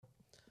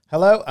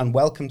Hello and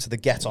welcome to the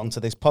Get Onto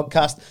This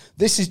podcast.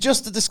 This is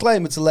just a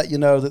disclaimer to let you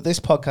know that this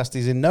podcast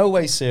is in no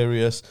way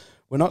serious.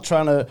 We're not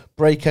trying to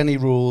break any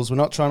rules. We're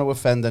not trying to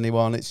offend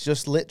anyone. It's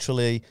just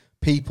literally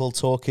people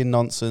talking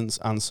nonsense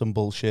and some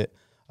bullshit.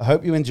 I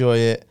hope you enjoy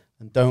it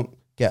and don't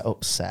get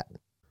upset.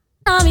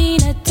 Tony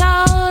the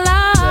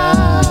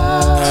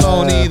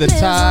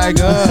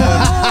Tiger.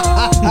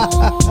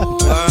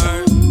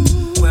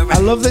 I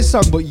love this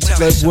song, but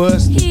the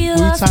worst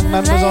Wu-Tang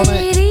members on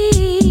it.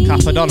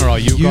 Capadonna or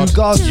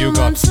U-God?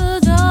 U-God. So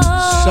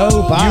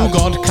bad.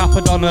 U-God,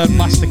 Capadonna,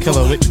 Master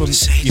Killer. Which one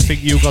you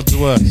think U-God's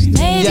worst?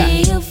 Yeah.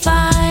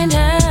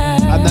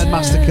 And then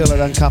Master Killer,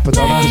 then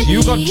Capadonna.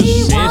 U-God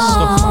just says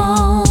stuff,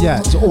 man. Yeah,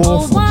 it's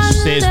awful.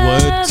 Just says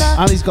words.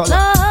 And he's got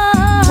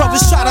that.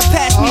 Brothers try to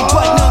pass me,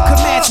 but none can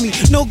match me.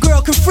 No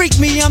girl can freak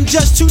me, I'm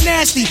just too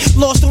nasty.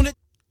 Lost on it.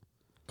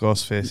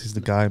 Ghostface is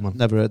the guy, man.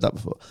 Never heard that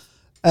before.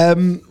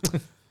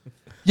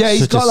 Yeah,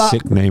 he's Such got a that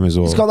sick name as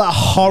well. He's got that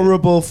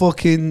horrible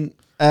fucking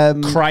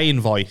Crying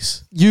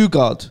voice.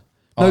 U-God. No,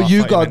 Oh, I thought you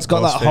U-God's meant got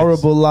that Ghostface.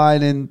 horrible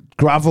line in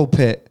Gravel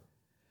Pit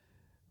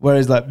where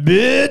he's like,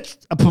 bitch,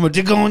 I put my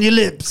dick on your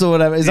lips or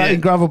whatever. Is that in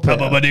Gravel Pit?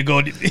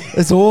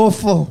 It's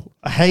awful.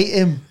 I hate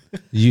him.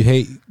 You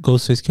hate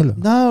Ghostface Killer?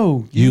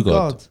 No,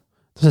 U-God. U-God.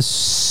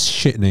 That's a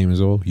shit name as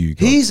well,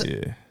 U-God. He's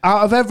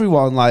out of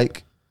everyone,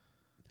 like,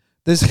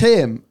 there's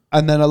him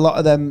and then a lot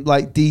of them,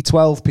 like,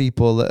 D12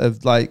 people that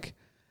have, like,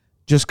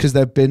 just because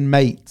they've been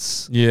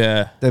mates,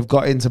 they've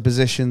got into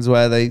positions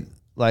where they,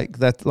 like,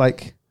 that,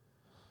 like,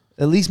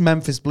 at least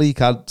Memphis Bleak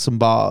had some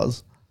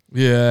bars.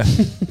 Yeah.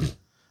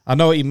 I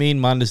know what you mean,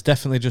 man. There's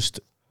definitely just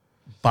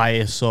by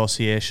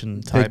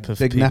association type of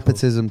big people.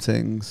 nepotism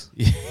things.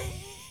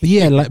 But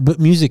yeah, like, but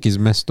music is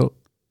messed up.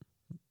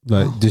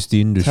 Like, just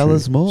the industry. Tell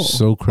us more.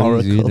 So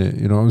crazy, Oracle. isn't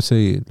it? You know what I'm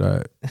saying?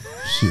 Like,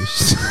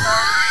 shit.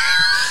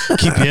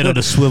 Keep your head on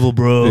a swivel,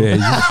 bro. Yeah,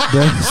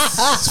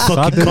 It's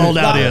fucking cold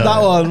out here.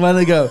 That one, when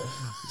they go,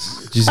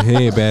 just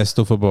hear bad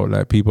stuff about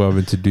like people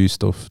having to do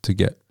stuff to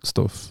get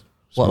stuff.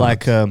 What,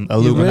 like you're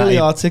Illuminati? really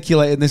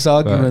articulating this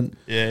argument.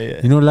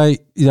 Yeah. You know,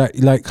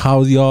 like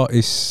how the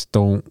artists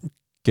don't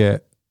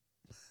get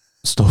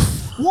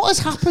stuff. What has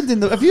happened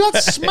in the? Have you had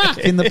smack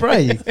in the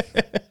break?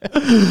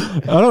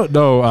 I don't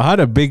know. I had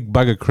a big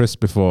bag of crisps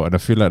before, and I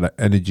feel like that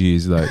energy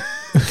is like.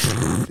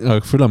 I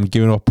feel I'm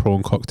giving off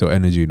prawn cocktail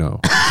energy now.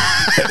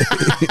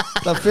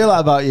 I feel that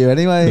about you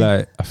anyway.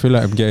 Like I feel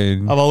like I'm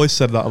getting. I've always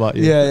said that about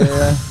you.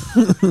 Yeah.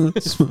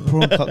 It's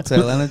prawn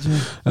cocktail energy.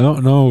 I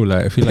don't know.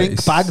 Like I feel like Pink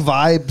it's, bag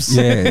vibes.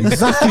 Yeah,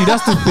 exactly.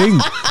 That's the thing.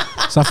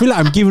 So I feel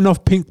like I'm giving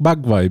off pink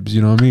bag vibes.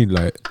 You know what I mean?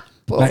 Like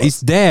it's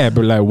there,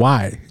 but like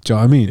why? Do you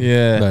know what I mean?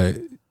 Yeah. Like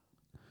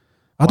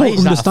I don't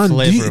understand.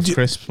 Why is that a flavour of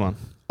crisps, man?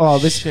 Oh,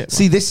 Shit,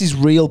 this is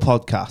real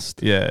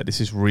podcast. Yeah,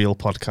 this is real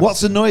podcast.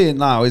 What's annoying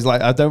now is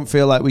like I don't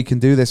feel like we can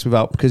do this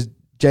without, because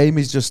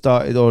Jamie's just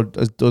started or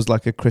does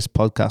like a crisp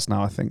podcast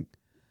now, I think.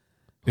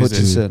 Is it?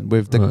 Hutchison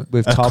with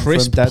a Tom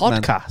crisp from Dead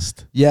Men.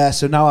 podcast? Yeah,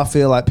 so now I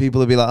feel like people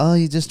will be like, "Oh,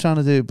 you're just trying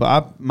to do,"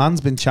 but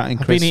man's been chatting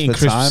I've crisps been eating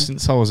for time. crisps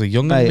since I was a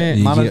young Mate,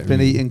 mate. man You has get been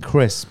me. eating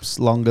crisps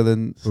longer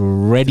than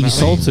ready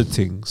salted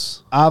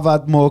things. I've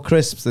had more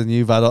crisps than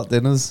you've had hot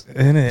dinners.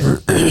 Innit?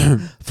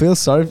 Feel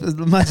sorry.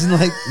 Imagine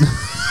like,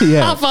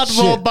 Yeah, I've had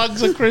more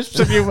bags of crisps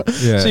than you.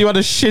 Yeah. So you had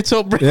a shit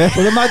up. Yeah.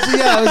 well, imagine.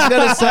 Yeah, I was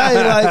gonna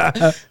say like,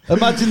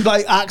 imagine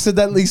like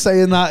accidentally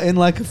saying that in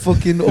like a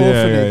fucking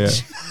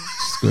orphanage.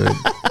 Good.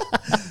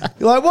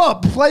 You're like,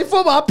 what? Play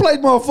football? I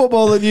played more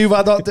football than you've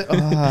had hot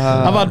dinners.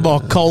 I've had more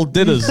cold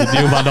dinners than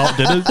you've had hot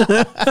dinners.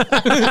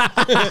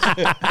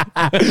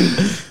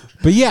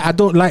 But yeah, I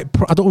don't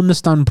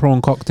understand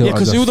prawn cocktail. Yeah,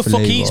 because as a who the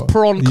fuck flavour. eats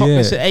prawn cocktail? Yeah.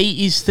 It's an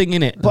 80s thing,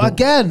 innit? But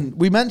again,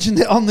 we mentioned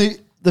it on the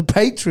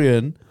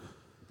Patreon.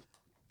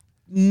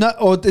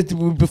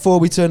 Before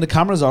we turn the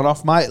cameras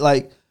off mic,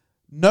 like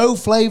no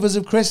flavors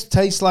of crisps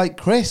taste like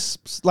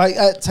crisps. Like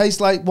taste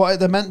like what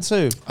they're meant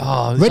to.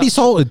 Oh, Ready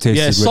salted tastes.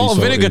 yeah, salt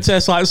and vinegar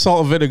tastes like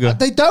salt and vinegar.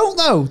 They don't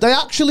though. They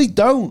actually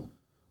don't.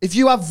 If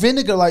you have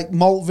vinegar, like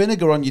malt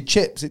vinegar on your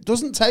chips, it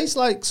doesn't taste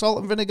like salt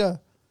and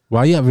vinegar.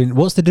 Why? Yeah, I mean,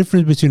 what's the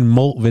difference between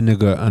malt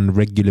vinegar and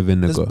regular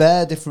vinegar? There's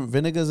bare different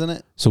vinegars in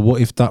it. So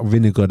what if that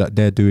vinegar that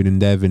they're doing in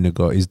their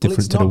vinegar is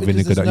different to the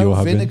vinegar that you're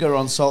having? Vinegar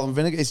on salt and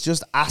vinegar. It's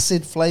just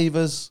acid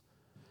flavors.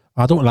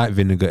 I don't like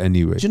vinegar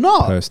anyway. Do you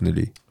not?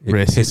 Personally, it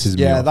Racist. pisses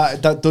me Yeah, off.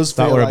 that does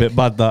feel That were like a bit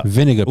bad, that.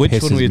 Vinegar Which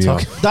pisses one were you me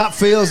talking off. that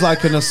feels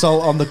like an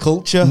assault on the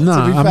culture.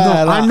 Nah, to be I'm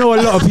fair, not, I know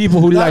a lot of people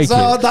who like that's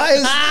all, it. that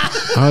is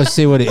I'll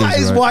say what it is. that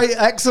is right? white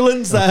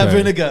excellence. There, Okay.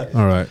 vinegar.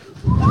 All right.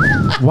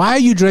 Why are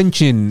you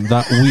drenching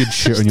that weird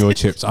shit on your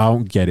chips? I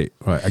don't get it.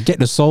 Right, I get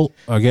the salt.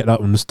 I get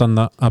that. Understand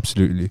that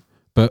absolutely.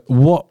 But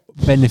what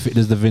benefit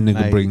does the vinegar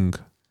Mate. bring?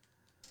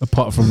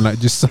 Apart from like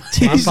just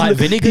Man's like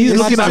vinegar. he's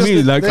Man's looking at just-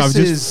 me like this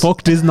I've is- just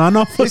fucked his nan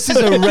off. This is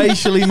a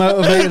racially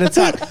motivated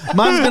attack.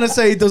 Man's gonna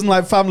say he doesn't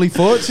like Family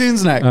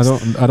Fortunes next.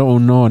 I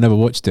don't know. I never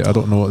watched it. I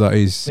don't know what that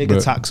is. Big but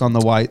attacks on the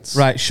whites.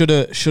 Right, should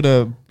a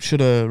salt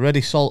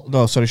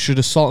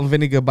and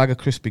vinegar bag of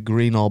crisps be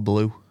green or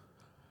blue?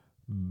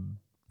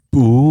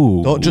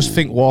 Ooh. Don't just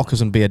think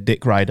Walkers and be a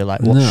dick rider.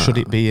 Like, what Nah. should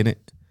it be in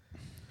it?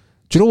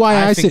 Do you know why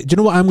I I think- say? Do you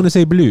know what I'm going to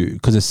say blue?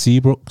 Because of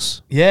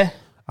Seabrooks. Yeah.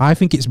 I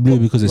think it's blue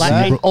because of Like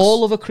Seabrooks.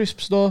 all other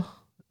crisps though.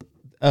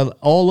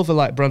 All other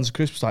like brands of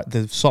crisps, like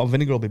the salt and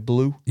vinegar will be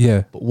blue.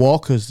 Yeah. But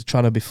Walker's are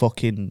trying to be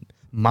fucking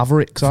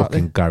mavericks, aren't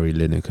Fucking Gary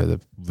Lineker, the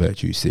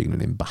virtue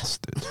signaling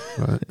bastard.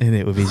 Right? they? In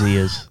it with his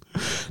ears.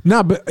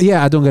 No, but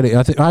yeah, I don't get it.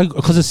 I think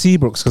because of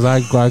Seabrooks, because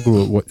I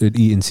grew up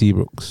eating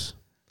Seabrooks.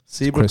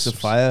 Seabrooks are Crisps.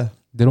 fire.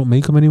 They don't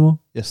make them anymore.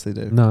 Yes, they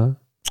do. No,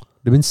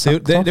 they've been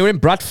sacked off. They were in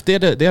Bradford.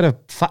 They had a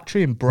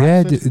factory in Yeah,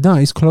 Bradford. no,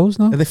 it's closed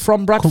now. Are they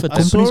from Bradford?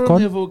 I saw Company's them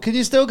gone. the other- Can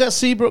you still get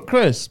Seabrook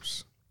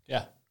crisps?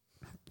 Yeah.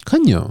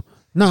 Can you?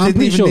 No, I'm Didn't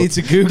pretty even sure. need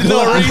to Google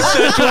No it.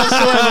 research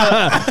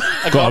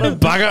whatsoever. Got a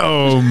bag at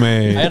home,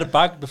 mate. I had a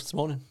bag this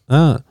morning.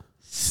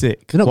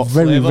 Sick. They're not What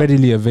very flavour?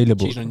 readily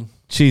available. Cheese onion.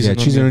 Cheese Yeah, and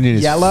cheese and onion. onion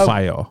is Yellow.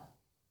 fire.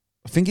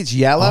 I think it's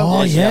yellow.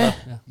 Oh yeah.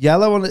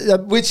 Yellow, on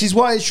it, which is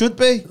what it should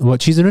be. What,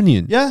 cheese and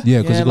onion? Yeah.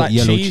 Yeah, because Yeah, you got like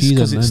yellow cheese cheese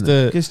because on it's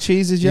there. Because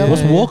cheese is Yeah. yellow.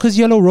 What's Walker's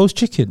yellow roast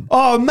chicken?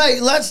 Oh,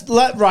 mate,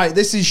 right.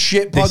 This is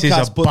shit This is a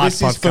podcast, but bad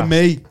this is for podcast.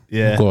 me.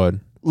 Yeah. Go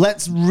on.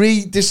 Let's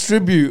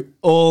redistribute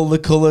all the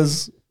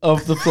colours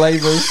of the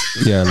flavours.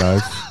 Yeah,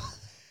 live.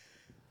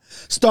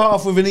 Start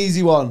off with an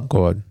easy one.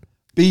 Go on.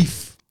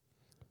 Beef.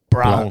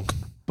 Brown.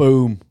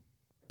 Boom.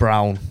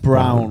 Brown.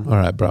 Brown. All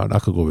right, brown. I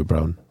could go with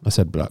brown. I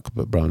said black,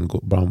 but brown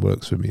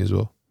works for me as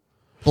well.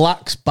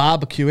 Black's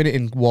barbecue in it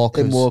in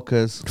Walker's. In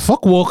Walker's.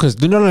 Fuck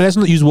Walkers. No, let's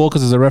not use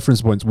Walkers as a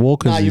reference point.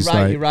 Walkers Nah, you're is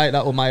right. like You're right.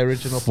 That was my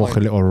original fuck point. a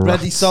little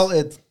Ready rats.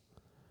 salted.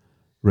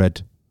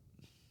 Red.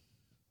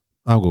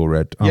 I'll go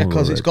red. Yeah,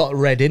 because it's got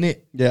red in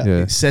it. Yeah. Yeah.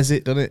 Yeah. It says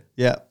it, doesn't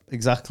it?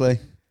 Exactly.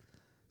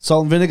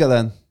 Salt and vinegar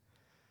then.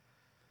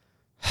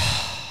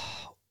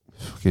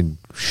 fucking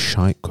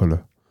shite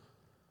colour.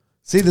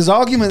 See, there's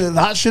argument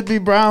that should be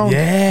brown.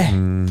 Yeah.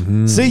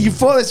 See, you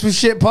thought this was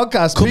shit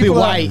podcast. Could be People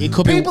are- white. It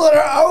could be People are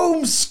at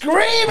home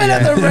screaming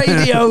at the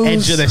radios.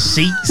 edge of the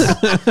seats.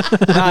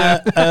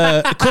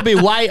 It could be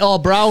white or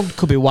brown.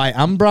 Could be white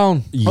and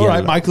brown. All right,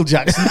 Yellow. Michael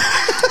Jackson.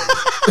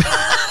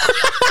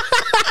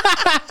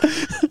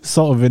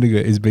 Salt and vinegar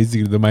is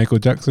basically the Michael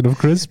Jackson of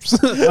crisps.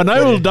 And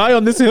I will die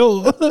on this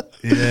hill.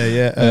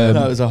 Yeah.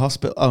 No, it was a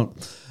hospital.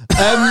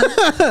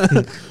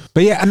 Oh.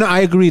 But yeah, no,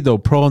 I agree though.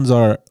 Prawns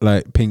are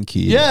like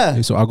pinky.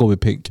 Yeah. So I'll go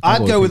with pink.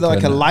 I'd go with pink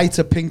like a and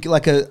lighter pink,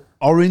 like a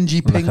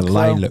orangey like pink. a though.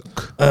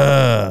 lilac.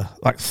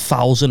 Like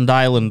Thousand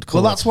Island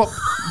Well, colour. that's what.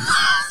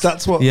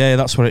 That's what. Yeah,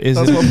 that's what it is.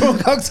 That's isn't what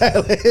Brown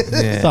Cocktail is.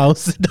 it? Yeah.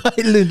 Thousand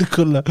Island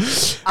colour.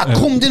 I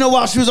cummed in her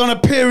while she was on a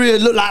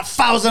period. Looked like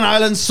Thousand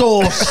Island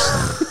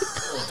sauce.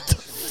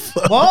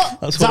 What?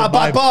 That's Is that what a a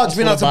bad bi- bar? Do you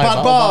mean that's that's a what a bad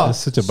bi- bar? That's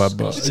such a bad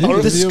bar.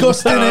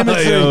 Disgusting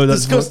imagery. Yo,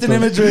 that's Disgusting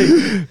fucked up.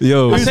 imagery.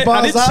 Yo, I Whose didn't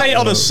bar's that? say it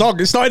on a song.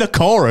 It's not in a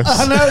chorus.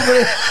 I know,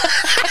 but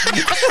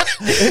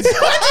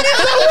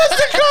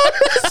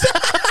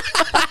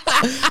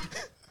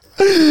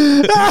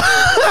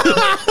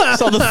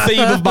It's not the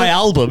theme of my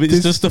album. It's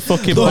just a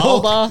fucking the bar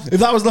hook. bar. If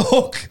that was the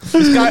hook,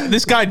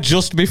 This guy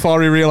just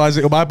before he realised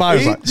it was my bar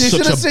was like, you should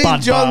such have a seen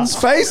bad John's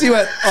bar. face. He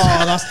went,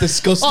 "Oh, that's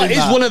disgusting." Oh, it's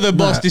that." one of the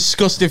most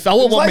disgusting. I It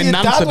won't was want like my your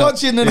nan dad to know.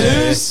 watching the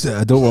news.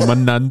 I don't want my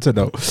nan to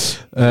know.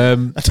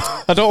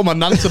 I don't want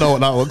my nan to know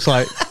what that looks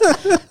like.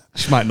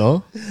 She might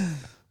know.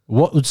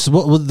 What would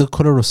the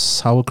colour of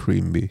sour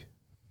cream be?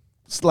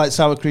 It's like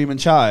sour cream and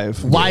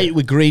chive. White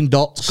with green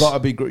dots. Gotta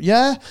be.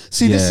 Yeah.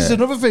 See, this Yeah. is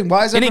another thing.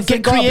 Why is Innit, everything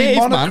get gotta be creative,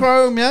 man.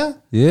 monochrome? Yeah.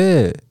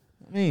 Yeah.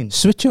 I mean,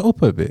 Switch it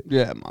up a bit.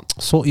 Yeah, man.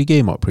 Sort your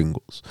game up,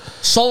 Pringles.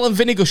 salt and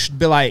vinegar should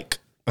be like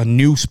a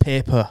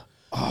newspaper.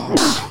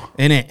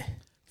 In it.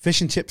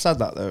 Fish and chips had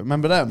that though.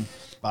 Remember them?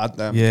 Bad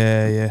them.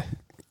 Yeah.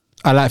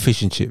 I like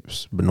fish and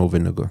chips, but no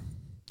vinegar.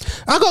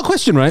 I got a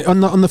question, right? On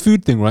the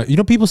food thing, right? You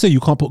know, people say you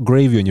can't put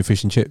gravy on your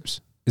fish and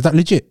chips. Is that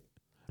legit?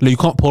 Like, you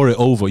can't pour it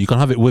over. You can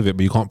have it with it,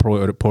 but you can't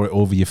pour it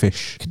over your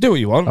fish. You can do what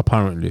you want.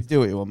 Apparently.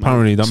 Do what you want, man.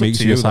 Apparently, that It's up makes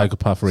to you a you, that.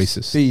 psychopath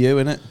racist. Be you,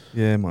 innit?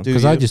 Yeah, man. Do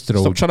Because you. I just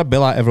throw. Stop trying to be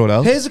like everyone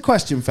else. Here's a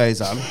question,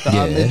 Faizan, that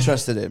I'm Yeah.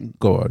 interested in.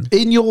 Go on.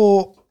 In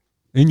your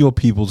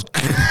People's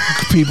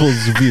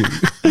view.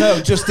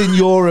 no, just in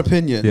your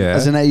opinion, Yeah.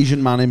 as an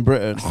Asian man in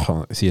Britain,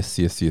 Oh, yes.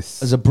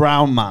 as a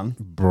brown man,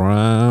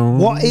 Brown.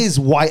 what is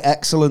white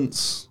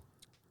excellence?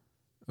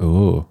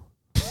 Oh.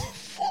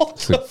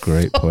 That's a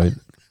great point.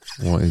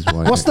 What is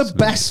white? What's the excellence?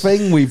 best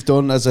thing we've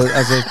done as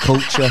a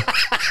culture?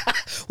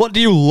 What do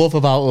you love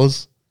about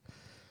us?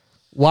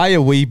 Why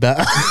are we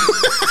better?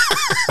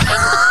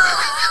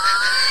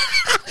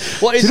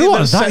 What is Do you know it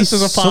what? that That sets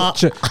is us apart?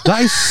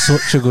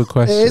 such a good It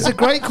question. is a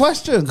great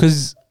question.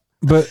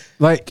 But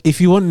like, if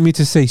you want me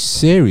to say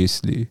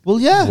seriously, Well,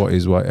 yeah. what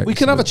is white? We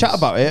can have a chat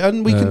about it,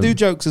 and we can do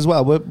jokes as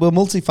well. We're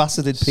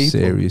multifaceted people.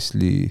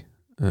 Seriously,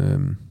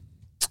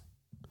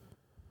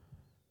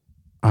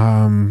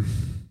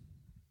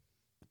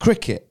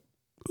 Cricket,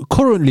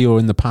 currently or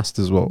in the past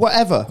as well.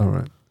 whatever. All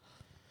right.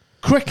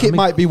 Cricket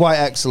might be white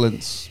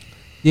excellence.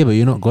 Yeah, but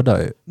you're not good at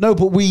it. No,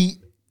 but we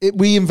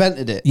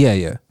invented it.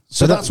 Yeah.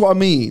 So that's what I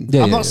mean.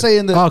 Yeah, I'm yeah, not yeah.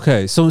 saying that.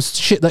 Okay, so it's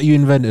shit that you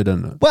invented,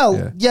 and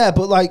Well, yeah,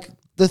 but like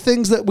the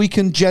things that we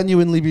can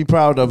genuinely be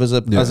proud of as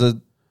a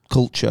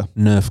culture.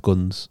 Nerf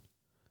guns.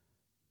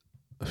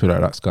 I feel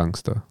like that's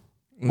gangster.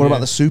 What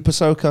about the Super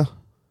Soaker?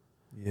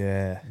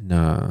 Yeah.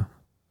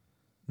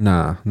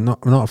 Nah, not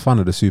a fan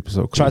of the Super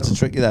Soaker. Tried to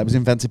trick you there. It was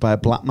invented by a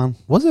black man.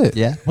 Was it?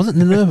 Yeah. Wasn't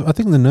the Nerf? I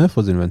think the Nerf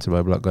was invented by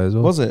a black guy as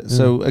well. Was it? Yeah.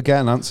 So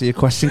again, answer your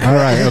question. All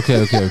right.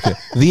 Okay.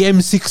 The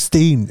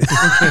M16.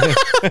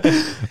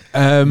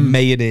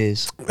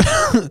 Mayonnaise.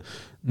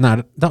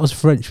 Nah, that was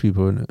French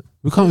people, isn't it?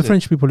 We can't have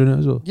French people in it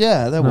as well.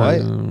 Yeah, they're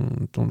white.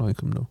 Don't like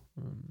them though.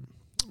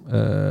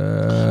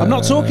 I'm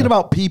not talking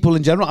about people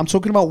in general. I'm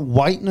talking about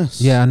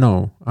whiteness. Yeah, I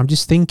know. I'm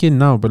just thinking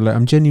now, but like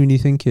I'm genuinely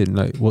thinking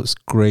like, what's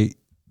great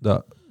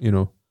that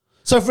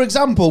So, for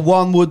example,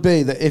 one would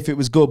be that if it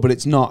was good, but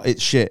it's not,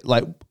 it's shit.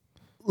 Like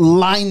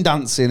line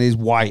dancing is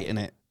white in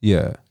it.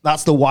 Yeah.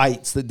 That's the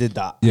whites that did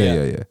that.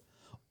 Yeah.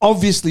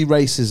 Obviously,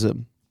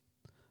 racism.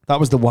 That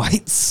was the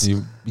whites.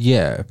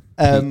 Peaked.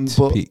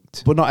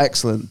 But not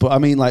excellent. But I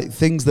mean, like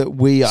things that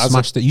we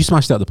smashed it. You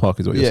smashed it out the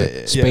park, is what you're saying.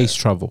 Yeah. Space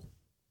travel.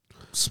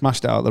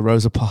 Smashed it out of the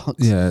Rosa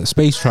Parks. Yeah,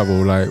 space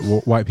travel. Like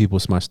white people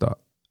smashed that.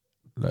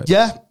 Like,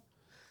 Yeah.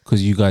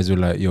 Because you guys were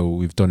like, "Yo,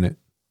 we've done it.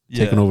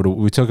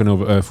 We're taking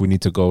over Earth. We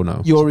need to go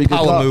now." Yuri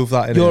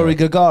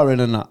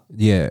Gagarin and that.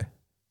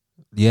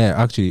 Yeah,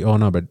 actually. Oh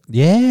no, but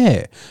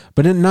yeah.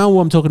 But then now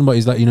what I'm talking about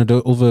is like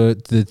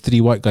the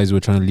three white guys who were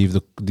trying to leave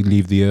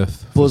the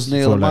Earth. Buzz,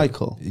 Neil, and like,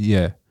 Michael.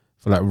 Yeah,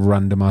 for like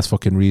random ass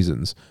fucking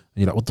reasons.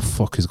 And you're like, what the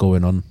fuck is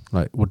going on?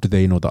 Like, what do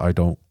they know that I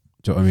don't?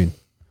 Do you know what I mean?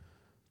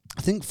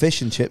 I think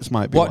fish and chips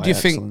might be. What do you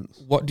think?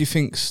 What do you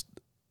think's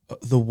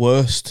the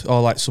worst, or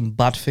like some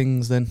bad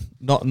things? Then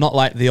not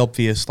like the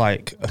obvious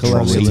like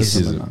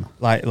atrocities.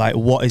 Like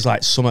what is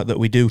like something that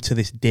we do to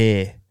this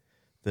day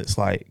that's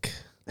like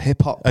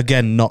hip hop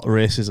again, not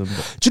racism.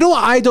 But do you know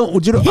what I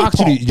don't? Do you know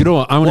actually? Do you know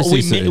what I want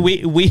to say?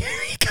 We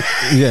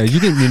yeah, you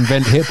didn't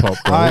invent hip hop.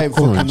 I ain't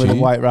fucking with a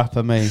white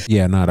rapper, me.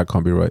 Yeah, nah, that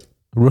can't be right.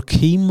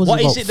 Rakim was. What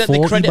about is it that they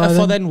credit her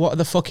for then? What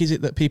the fuck is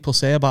it that people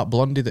say about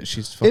Blondie that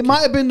she's fucking... It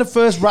might have been the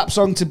first rap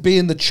song to be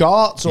in the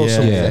charts or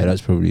something. Yeah,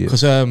 that's probably it.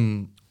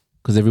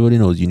 Because everybody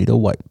knows you need a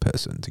white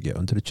person to get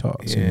onto the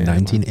charts in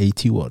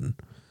 1981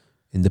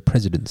 in the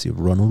presidency of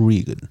Ronald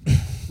Reagan.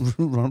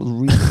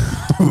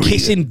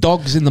 Kissing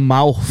dogs in the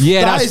mouth.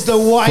 Yeah, that is the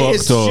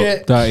whitest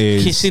shit. That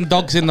is kissing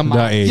dogs in the mouth.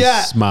 That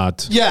is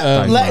mad.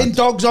 Yeah, letting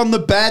dogs on the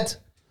bed.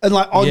 And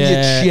like on your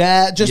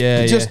chair,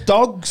 just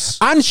dogs.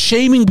 And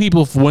shaming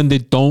people for when they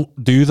don't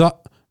do that,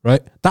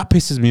 right? That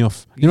pisses me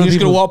off. You're just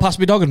going to walk past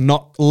my dog and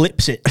not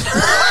lips it.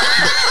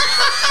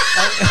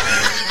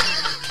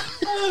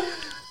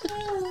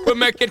 We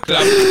make it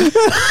clap. We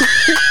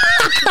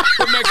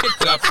make it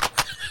clap.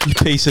 You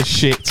piece of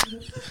shit.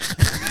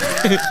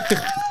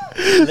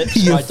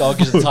 Lips my dog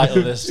is the title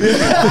of this.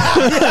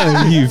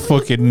 You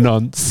fucking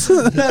nonce.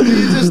 You're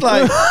just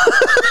like,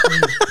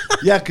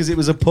 yeah, because it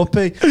was a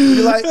puppy.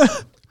 You're like,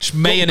 just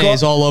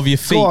mayonnaise all over your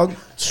feet. Go on,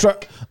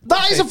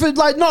 that is a thing,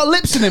 like not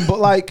lipsing him, but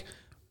like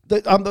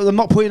I'm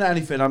not pointing at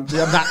anything. I'm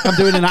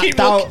doing an act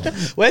out.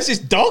 Where's his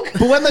dog?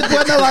 But when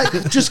they're like,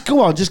 just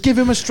go on, just give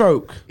him a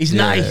stroke. He's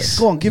nice.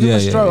 Go on, give him a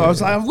stroke. I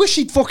was like, I wish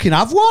he'd fucking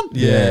have one.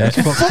 Yeah,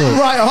 that's fucked up.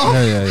 Right off.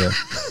 Yeah.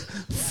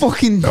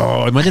 Fucking.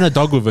 Oh, imagine a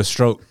dog with a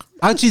stroke.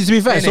 Actually, to be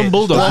fair, some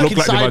bulldogs look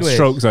like they've had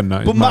strokes and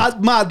that. But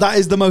mad, that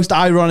is the most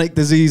ironic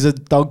disease a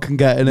dog can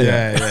get, isn't it?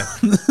 Yeah.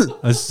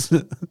 A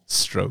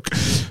stroke.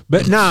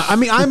 But nah, I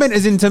mean, I meant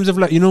as in terms of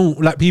like,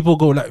 like people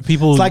go, like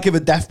people. It's like if a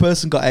deaf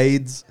person got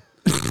AIDS.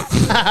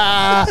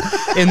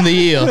 In the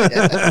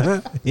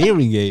ear.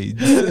 Hearing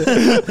aids.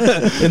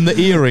 In the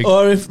earring.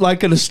 Or if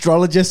like an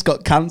astrologist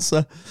got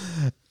cancer.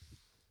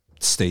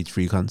 Stage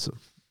 3 cancer.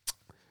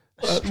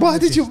 Why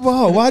did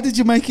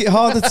you make it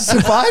harder to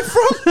survive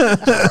from?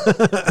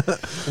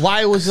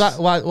 Why was that?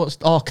 What's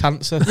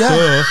cancer?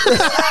 Yeah.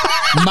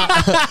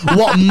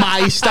 What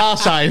my star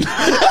sign?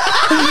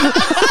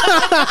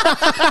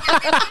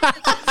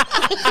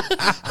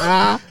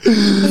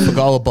 Forgot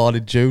I was born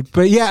in June.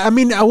 But yeah, I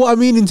mean, what I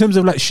mean in terms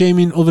of like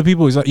shaming other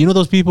people is like,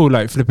 those people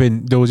like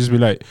flipping, they'll just be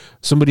like,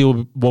 somebody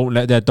won't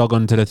let their dog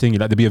onto the thing,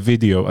 like there'll be a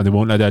video and they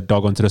won't let their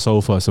dog onto the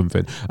sofa or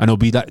something, and there'll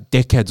be like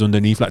dickheads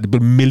underneath, like there'll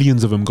be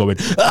millions of them going,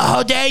 oh,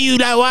 how dare you,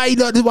 like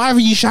why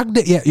haven't you shagged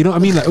it yet? You know what I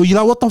mean? Like, you're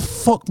like, what the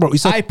fuck, bro?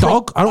 It's a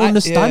dog. I don't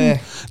understand.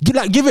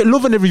 Give it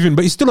love and everything,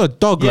 but it's still a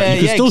dog.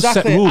 Like, you can still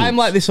set rules. I'm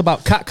like this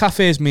about cat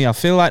cafes. Me, I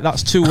feel like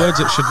that's two words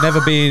that should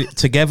never be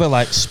together.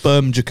 Like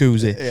sperm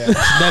jacuzzi. Yeah.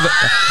 Never.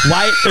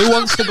 Why? Who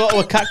wants to go to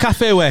a cat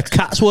cafe where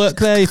cats work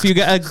there? If you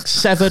get a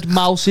severed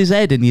mouse's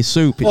head in your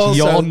soup,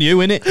 it's on you,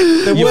 innit?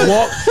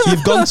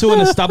 You've gone to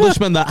an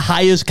establishment that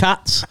hires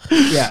cats.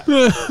 Yeah.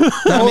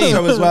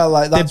 Also, as well,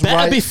 like that's they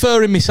better be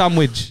fur in my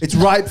sandwich. It's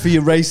right for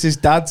your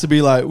racist dad to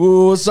be like,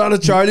 "Ooh, it's not a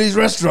Chinese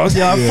restaurant."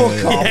 Yeah,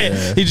 fuck off.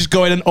 Yeah. You just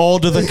go in and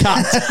order the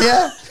cat.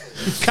 Yeah.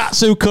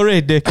 Katsu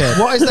curry, dickhead.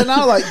 What is there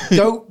now? Like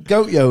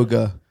goat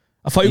yoga.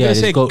 I thought you were going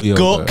to say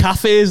goat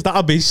cafes.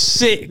 That'd be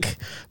sick.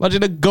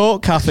 Imagine a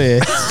goat cafe.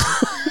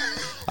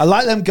 I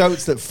like them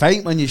goats that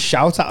faint when you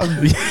shout at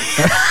them.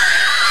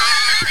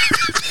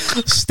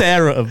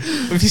 Stare at them.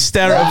 If you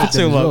stare at them for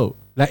too long.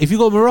 Like if you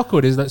go to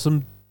Morocco, there's like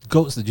some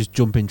goats that just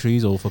jump in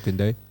trees all fucking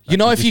day. You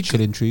know, if you chill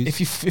in trees.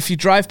 if you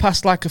drive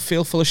past like a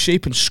field full of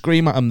sheep and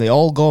scream at them, they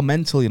all go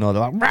mental. You know,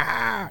 they're like,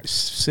 "Rah!" It's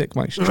sick,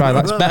 man. You should try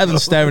that. It's better than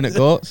staring at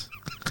goats.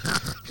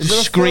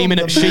 Screaming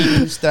at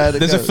sheep.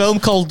 There's a film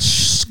called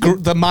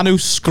The Man Who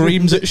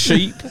Screams at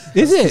Sheep.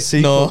 Is it?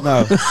 Sequel?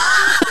 No.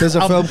 There's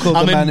a film called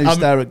I'm The Man in- Who I'm-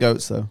 Stare at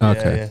Goats, though.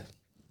 Okay.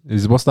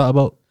 What's that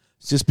about?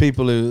 It's just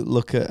people who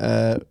look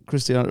at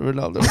Cristiano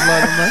Ronaldo.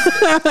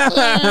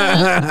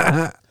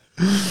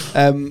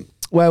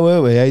 Where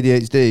were we?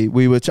 ADHD.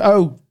 We were.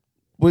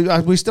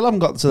 We still haven't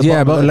got to the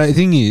bottom But of like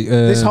thingy.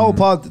 this whole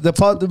pod. The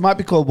pod might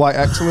be called White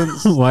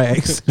Excellence. White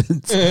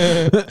excellence.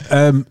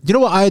 You know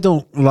what I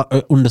don't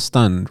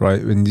understand,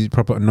 right? When it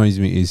proper annoys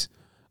me is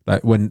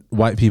like when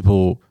white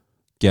people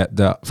get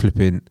that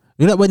flipping.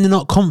 You know, when they're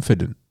not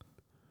confident.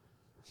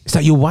 It's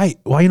like, you're white.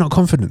 Why are you not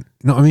confident?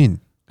 You know what I mean?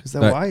 Because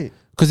they're Like, white.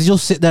 Because they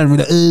just sit there and be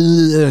like,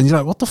 and you're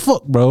like, what the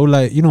fuck, bro?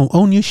 Like, you know,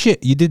 own your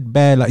shit. You did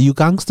bare, like, you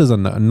gangsters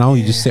on that. And now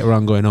you just sit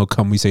around going, oh,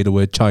 can we say the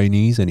word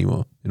Chinese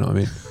anymore? You know what I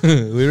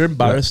mean? We were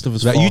embarrassed of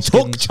us. Like, you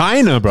took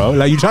China, bro.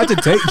 Like, you tried to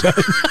take China.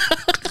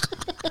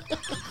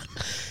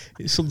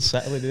 It's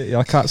unsettling. Isn't it?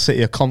 I can't sit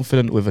here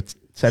confident with a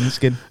 10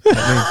 skin. You know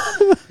what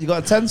I mean? You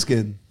got a 10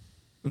 skin.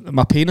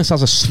 My penis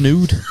has a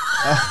snood.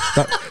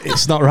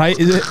 It's not right,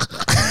 is it?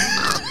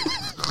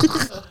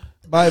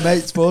 My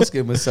mate's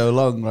foreskin was so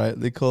long, right?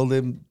 They called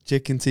him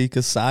Chicken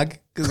Tikka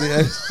Sag because he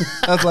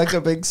had like a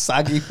big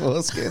saggy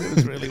foreskin. It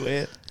was really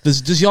weird.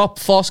 Does your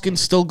foreskin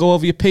still go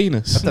over your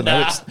penis? I don't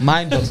know.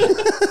 Mine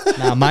doesn't.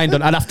 Nah, mine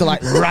don't. I'd have to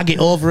like rag it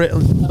over it.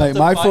 Mate,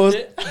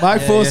 my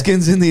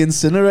foreskin's in the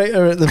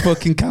incinerator at the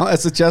fucking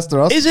Countess of Chester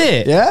Hospital. Is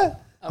it? Yeah.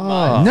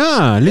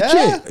 Nah, legit.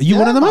 Yeah, You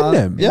one of them man. on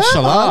them? Yeah.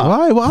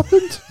 Why? What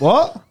happened?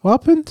 What? What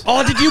happened?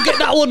 Oh, did you get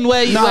that one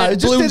where you No, like, it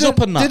just balloons up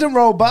and that? didn't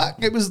roll back.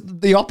 It was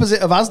the opposite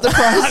of Asda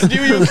price. Did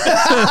you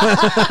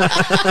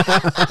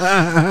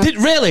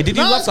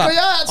No, have that?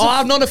 yeah, it's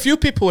I've known a few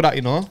people with that,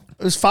 you know.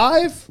 It was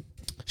 5.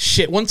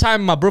 Shit, one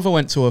time my brother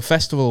went to a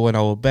festival when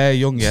I was bare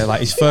young, yeah, like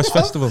his first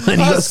festival. And he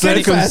got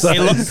Skin Fest.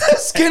 circumcised.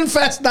 Skin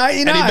Fest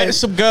 99. And he met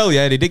some girl,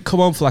 yeah, and he didn't come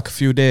home for like a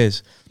few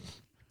days.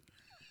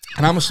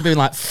 And I must have been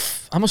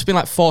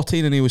like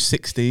 14 and he was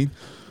 16.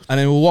 And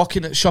then we were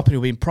walking at the shop and he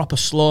was being proper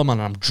slow, man,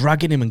 and I'm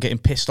dragging him and getting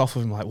pissed off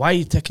of him, like, why are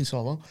you taking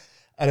so long?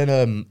 And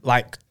then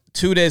like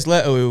 2 days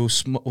later we were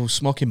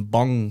smoking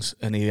bongs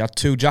and he had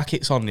 2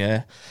 jackets on,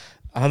 yeah.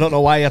 And I don't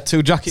know why he had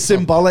 2 jackets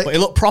Symbolic. on, but he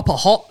looked proper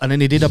hot, and then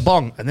he did a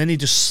bong and then he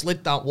just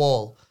slid that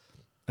wall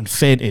and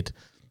fainted.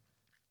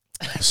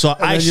 So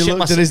I then you shit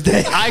looked at myself. his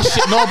dick.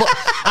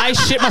 I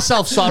shit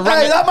myself. So I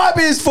ran. Hey, that might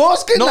be his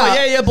foreskin. No,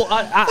 that. yeah, but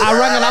I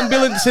rang an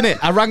ambulance, innit?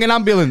 I rang an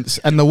ambulance,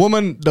 and the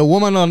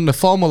woman on the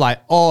phone were like,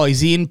 oh,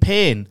 is he in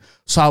pain?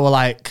 So I was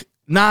like,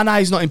 nah,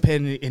 he's not in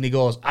pain. And he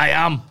goes, I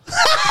am.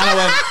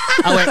 And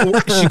I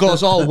went, she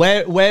goes, oh,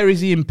 where is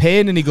he in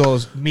pain? And he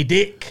goes, me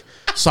dick.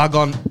 So I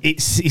gone, he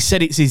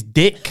said it's his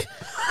dick.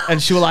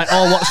 And she was like,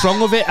 oh, what's wrong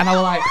with it? And I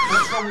was like,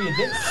 what's wrong with your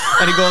dick?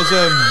 And he goes,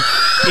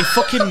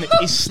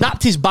 he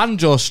snapped his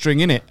banjo string,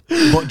 innit?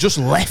 But just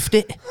left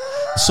it.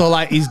 So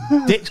like his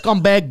dick's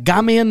gone bare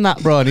gammy and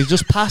that, bro. And he's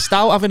just passed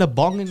out having a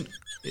bong and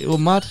it was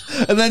mad.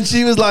 And then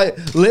she was like,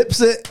 lips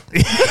it.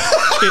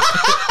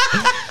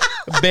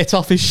 Bit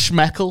off his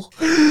schmeckle.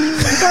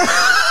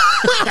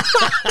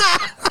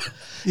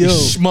 Yo.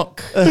 His schmuck.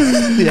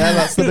 Yeah,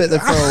 that's the bit they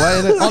throw away,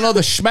 isn't it? Oh no, the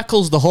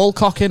schmeckle's the whole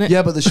cock, innit?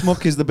 Yeah, but the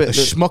schmuck is the bit The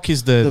that... schmuck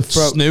is the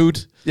throat.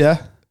 snood.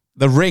 Yeah.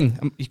 The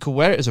ring. You could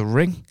wear it as a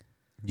ring.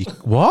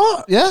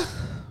 What? Yeah.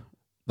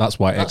 That's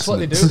white That's what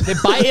they excellence. do. They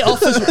bite it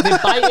off.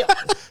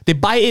 They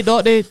bite it,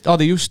 don't they? Oh,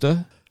 they used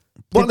to.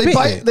 What, They they bit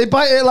bite it? they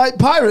bite it like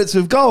pirates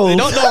with gold? They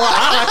don't know what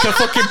I like a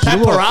fucking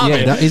pepper out Yeah,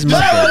 it. that is No,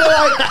 mad. they're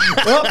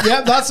like, oh,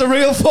 yeah, that's a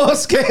real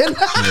foreskin.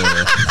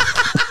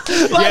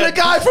 Like the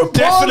guy from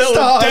Porn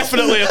Stars.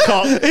 Definitely a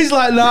cock. He's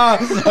like, nah,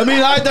 I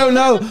mean, I don't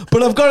know,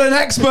 but I've got an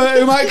expert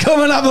who might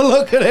come and have a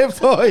look at it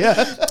for you.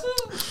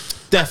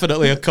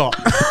 Definitely a cock.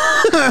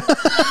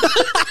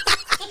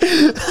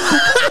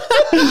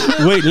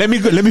 Wait, let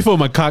me phone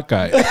my cat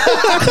guy.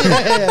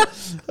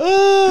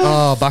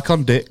 Oh, back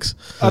on dicks.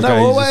 I know, guy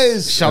is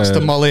always. Shouts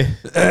to Molly.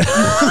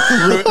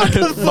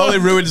 Molly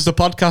ruins the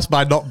podcast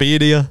by not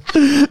being here.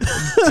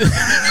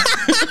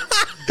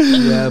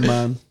 Yeah,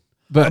 man.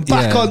 But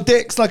Back on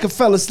dicks like I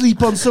fell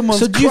asleep on someone's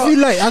So do you crotch. feel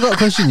like I got a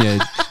question? Yeah,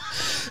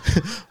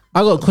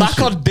 I got a Back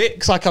question. on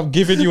dicks like I'm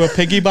giving you a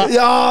piggyback.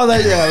 Yeah,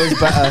 it was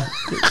better.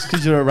 It's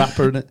because you're a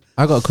rapper, innit?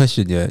 I got a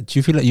question. Yeah, do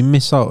you feel like you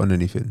miss out on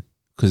anything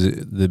because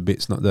the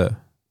bit's not there?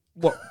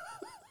 What?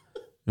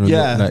 You know,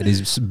 Yeah. like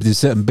there's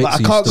certain bits. But I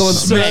you can't go on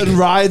used to- certain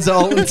rides at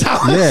Alton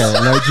Towers. Yeah,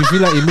 like do you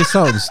feel like you miss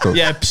out on stuff?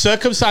 Yeah,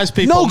 circumcised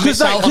people No, miss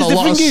because out on a the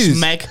lot of thing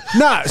is, smeg.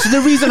 nah. So the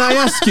reason I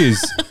ask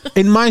is,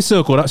 in my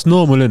circle, that's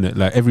normal, isn't it?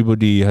 Like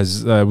everybody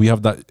has, we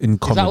have that in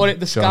common. Is that what it,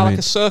 the Do you know scar what I like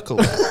a circle?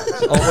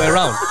 All the way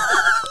around?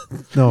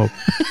 mean? No.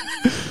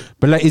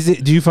 But like,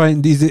 do you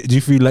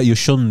feel like you're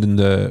shunned in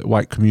the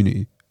white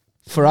community?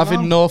 For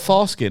having no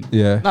foreskin?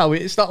 Yeah. No,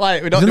 it's not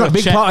like we don't Isn't do that a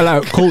big check. part of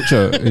like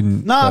culture?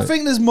 In No, I like-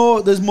 think there's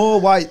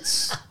more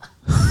whites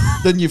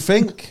than you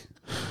think.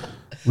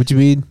 What do you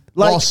mean?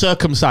 Like, or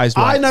circumcised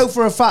I whites. know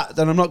for a fact,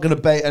 and I'm not going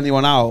to bait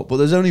anyone out, but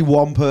there's only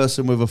one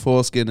person with a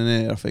foreskin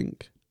in here, I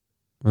think.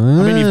 I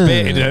mean, you've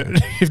baited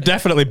it. You've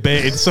definitely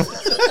baited some.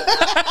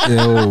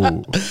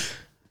 Yo.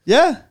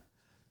 Yeah.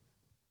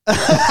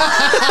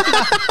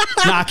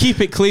 Nah, keep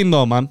it clean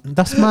though, man.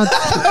 That's mad.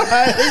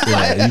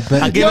 Yeah, you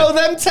better. give Yo, it-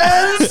 them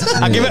tens!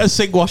 I give it a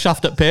sink wash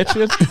after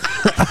Patreon.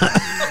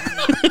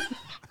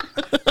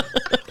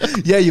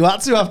 Yeah, you had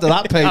to after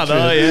that page. I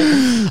know,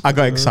 yeah. I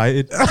got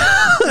excited.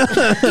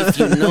 If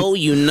you know,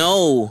 you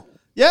know.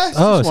 Yeah.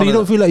 Oh, so you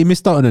don't feel like you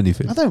missed out on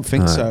anything? I don't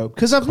think so.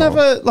 Because I've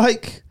never,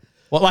 like...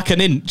 What, like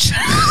an inch? Yeah,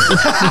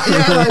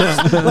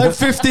 like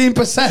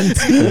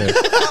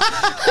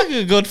 15%.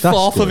 A good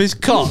fourth of his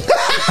cock.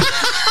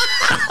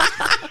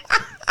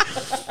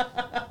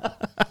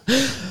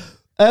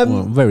 Well,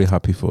 I'm very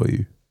happy for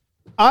you.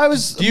 I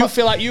was... Do you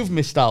feel like you've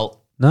missed out?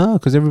 No,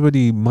 because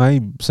everybody,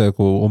 my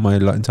circle, all my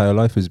entire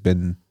life has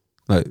been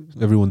like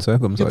everyone's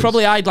circumcised. You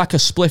probably hide like a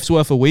spliff's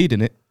worth of weed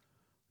in it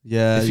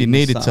Yeah. if you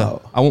needed missed to.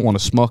 out. I wouldn't want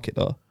to smoke it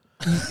though.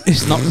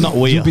 It's not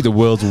weird. You'd be the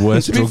world's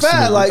worst To be drug fair,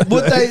 smuggler. like,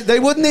 would they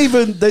wouldn't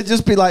even, they'd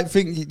just be like,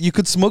 think you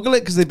could smuggle it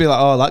because they'd be like,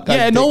 oh, that guy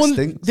Yeah, no one.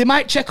 stinks. They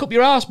might check up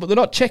your ass, but they're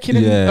not checking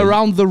in Yeah.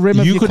 around the rim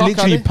of you your could cock.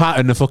 literally are they?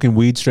 patent a fucking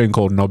weed strain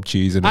called knob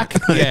cheese. And I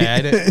could,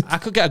 I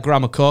could get a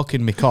gram of coke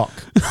in my cock.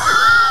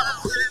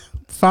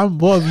 fam,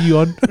 what have you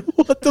on?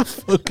 What the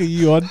fuck are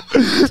you on?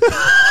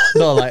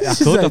 No, like I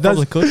could. I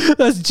probably could.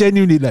 That's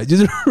genuinely like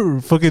just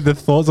fucking the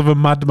thoughts of a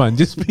madman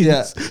just being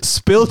Yeah.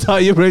 spilled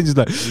out your brain. Just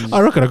like,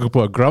 I reckon I could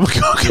put a gram of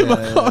coke in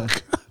my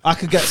cock. I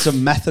could get some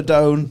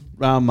methadone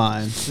round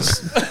mine.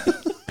 Just,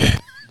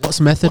 What's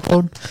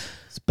methadone?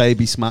 it's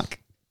baby smack.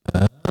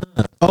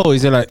 Oh,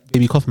 is it like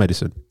baby cough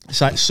medicine?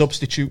 It's like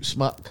substitute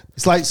smack.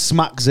 It's like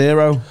Smack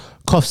Zero.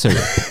 Cough syrup.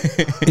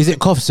 Is it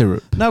cough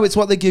syrup? No, it's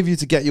what they give you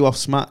to get you off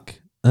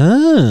smack.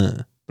 Ah.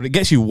 But it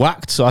gets you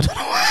whacked, so I don't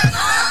know.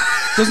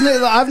 Doesn't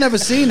it? I've never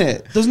seen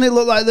it. Doesn't it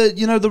look like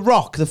the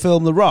Rock, the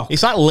film The Rock?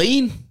 It's like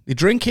lean. You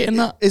drink it in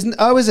that. Isn't?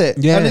 Oh, is it?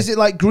 Yeah. And is it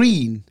like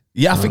green?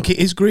 Yeah, I think it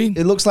is green.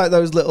 It looks like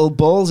those little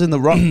balls in The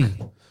Rock.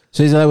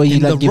 So is that where you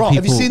In like The give Rock.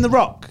 people? Have you seen The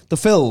Rock, the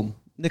film?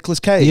 Nicolas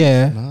Cage.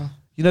 Yeah.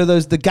 You know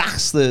the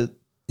gas that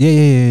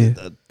Yeah.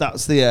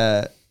 that's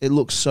the. It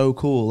looks so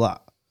cool.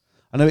 That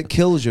I know it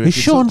kills you. Is if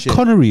you Sean touch it.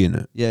 Connery in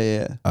it?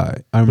 Yeah. I But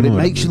it remember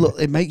makes that you movie.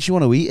 look. It makes you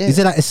want to eat it. Is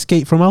it like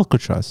Escape from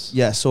Alcatraz?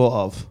 Yeah, sort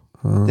of.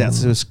 They had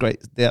to escape.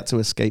 They had to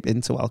escape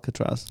into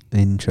Alcatraz.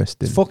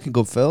 Interesting. It's a fucking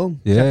good film.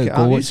 Yeah, Check it go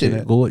out. You've watch seen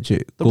it. Go watch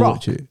it. The Go Rock.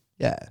 watch it.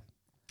 Yeah.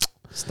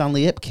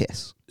 Stanley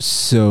Ipkiss.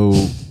 So,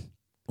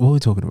 what are we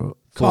talking about?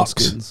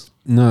 Foreskins.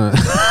 No.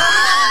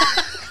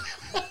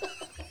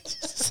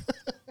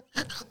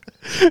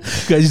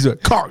 Guys, just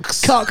like,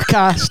 cocks.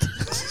 Cockcast.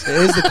 It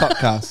is the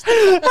cockcast.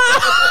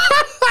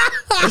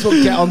 Let's all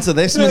get onto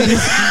this. We're all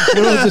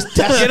just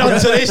Get desperate.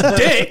 onto this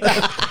dick.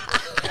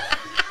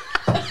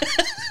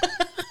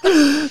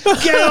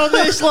 Get on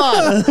this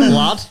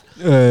lad.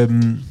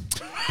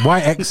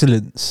 White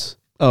excellence.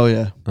 Oh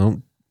yeah.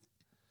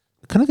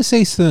 Can I just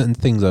say certain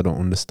things I don't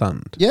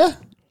understand? Yeah.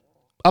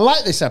 I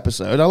like this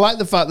episode. I like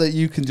the fact that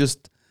you can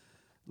just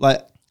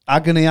like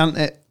agony ant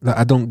it. Like,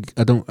 I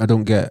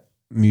don't get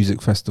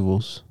music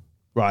festivals.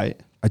 Right.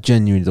 I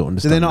genuinely don't Do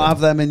understand. they not them. have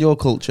them in your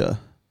culture?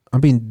 I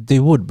mean, they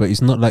would, but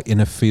it's not like in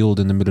a field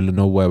in the middle of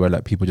nowhere where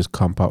like people just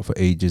camp out for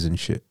ages and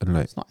shit. And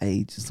like, It's not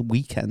age. It's the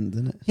weekend,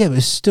 isn't it? yeah, but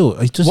it's still.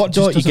 It just, What it just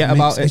don't you doesn't get make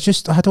about sense. it? It's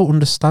just I don't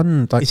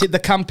understand. Like, Is it the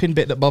camping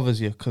bit that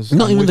bothers you? Because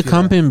not even the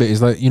camping bit.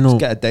 It's like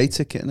Get a day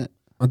ticket in it.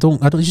 I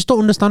just don't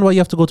understand why you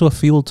have to go to a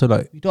field to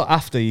like. You don't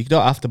have to. You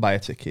don't have to buy a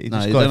ticket. You No,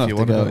 just you go don't if you have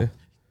want to to. go. Don't you?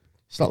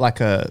 It's not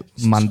like a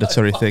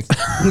mandatory thing.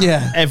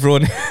 Yeah.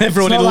 Everyone in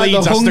not like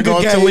Leeds the has to go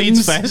Hunger to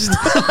Leeds Games.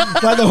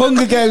 Fest. Like the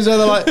Hunger Games where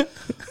they're like,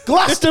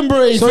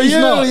 Glastonbury So for it's you.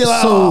 not- You're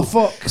like, so- oh,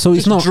 fuck. So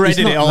it's not Dreaded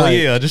it's it not all like-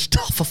 year. Just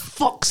for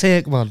fuck's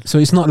sake, man. So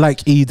it's not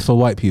like Eid for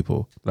white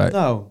people. Like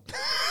No.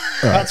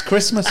 That's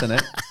Christmas, isn't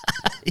it?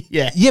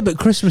 Yeah. yeah, but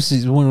Christmas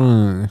is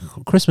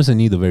Christmas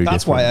and Eid are very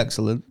That's different. why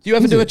excellent. Do you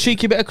ever do a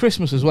cheeky bit of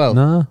Christmas as well?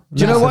 No.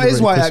 Do you know what is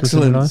Celebrate why Christmas in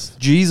your excellence? life.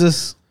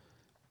 Jesus.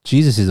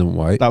 Jesus isn't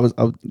white. That was,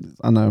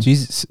 I know.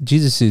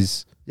 Jesus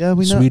is Yeah,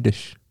 we know.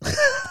 Swedish.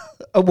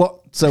 What?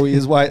 So he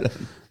is white.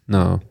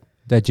 No,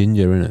 they're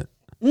ginger,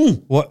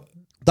 innit? What?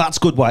 That's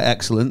good white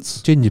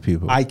excellence. Ginger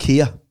people.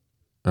 IKEA.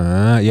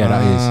 That is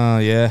Ah,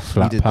 yeah.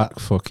 flat did pack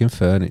fucking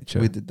furniture.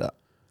 We did that.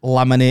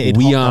 Laminated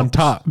We hot on dogs.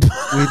 top.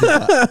 We did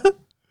that.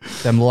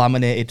 Them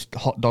laminated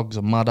hot dogs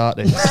are mad, aren't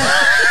they?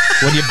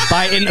 When you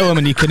bite into them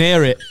and you can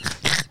hear it.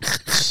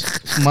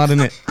 It's mad,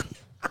 innit?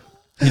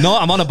 You know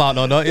what I'm on about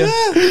though, don't you?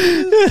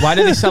 Why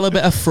do they sell a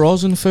bit of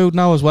frozen food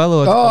now as well?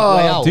 Or Oh,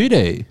 way out? Do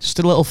they? Just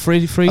a little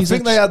freezer. I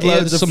think they had Yeah,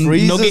 loads of some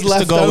freezers nuggets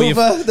left to go with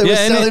over. your, They were yeah,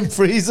 innit? selling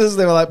freezers.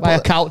 They were like, Buy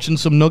a couch and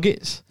some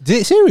nuggets. Is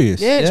it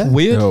serious? Yeah, it's Yeah.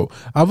 weird. No,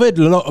 I've heard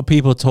a lot of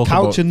people talk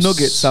about Couch and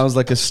Nuggets sounds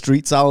like a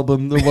Streets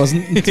album that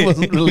wasn't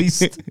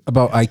released.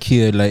 about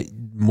IKEA, like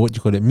what do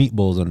you call it,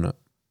 meatballs and that.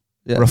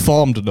 Yeah.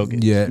 Reformed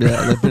nuggets. Yeah,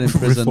 Yeah, they've been in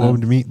prison now.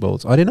 reformed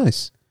meatballs. Are they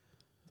nice?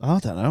 I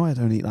don't know. I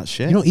don't eat that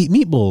shit. You don't eat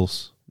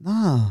meatballs.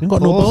 Nah. Ain't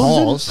got no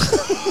bones.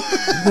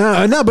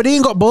 No, but he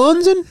ain't got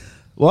bones in.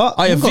 What?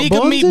 Oh, yeah, You've got vegan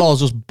bones in? meatballs,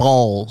 just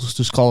balls.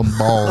 Just call them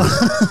balls.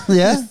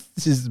 Yeah.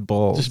 This is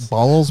balls. Just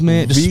balls,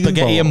 mate. Just Vegan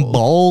spaghetti and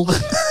balls.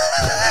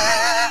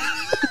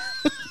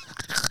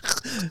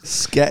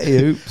 Sketty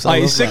hoops. I Like,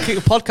 love it's sick.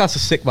 Podcasts are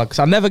sick, man, because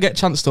I never get a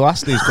chance to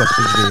ask these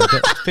questions.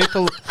 Dude.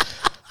 People,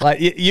 like,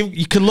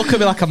 you can look at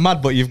me like I'm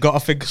mad, but you've got to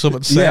think of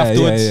something to say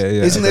afterwards. Yeah.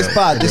 Isn't this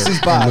bad? This is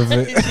I bad. love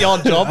it. It's your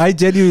job. I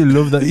genuinely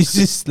love that. It's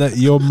just like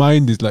your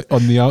mind is like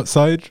on the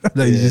outside.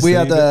 Like, you just We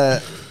saying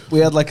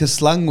had like a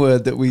slang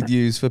word that we'd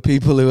use for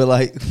people who were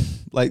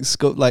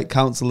like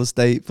council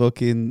estate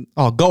fucking.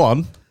 Oh, go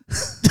on.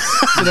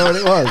 You know what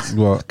it was?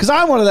 What? Because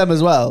I'm one of them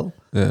as well.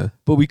 Yeah.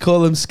 But we call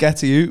them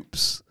sketty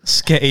hoops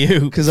Sketty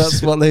hoops. because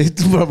that's what they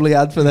probably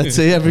had for their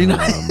tea every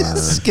night. man.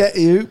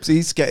 Sketty hoops.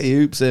 He's sketty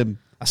hoops him.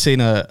 I seen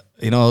do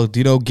you know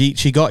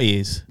Geechee Gotti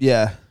is?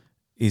 Yeah.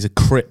 He's a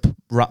Crip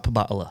rap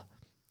battler.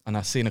 And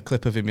I seen a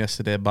clip of him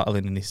yesterday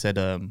battling, and he said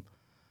that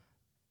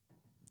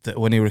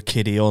when he was a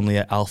kid, he only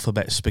ate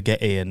alphabet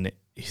spaghetti, and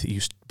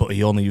but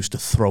he only used to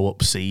throw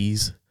up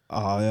C's.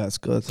 Oh yeah, it's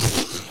good.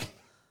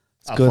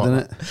 It's good, isn't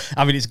it?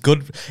 I mean, it's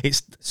good.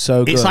 It's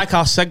So good. It's like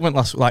our segment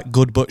last, like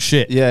good but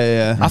shit.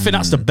 Yeah. I think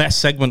that's the best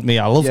segment. Me,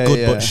 I love Yeah, good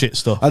yeah. but shit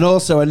stuff. And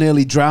also, I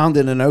nearly drowned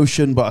in an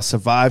ocean, but I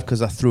survived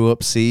because I threw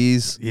up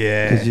seas.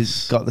 Yeah, Because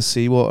you got the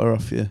seawater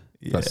off you.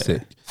 That's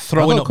sick.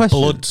 Throwing I've got a up question.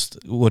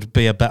 blood would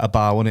be a better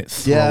bar, wouldn't it?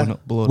 Throwing Yeah.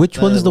 up blood. Which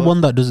one's the what?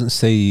 one that doesn't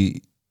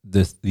say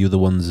the other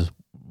one's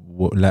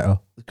what letter?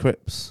 The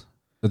Crips.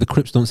 The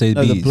Crips don't say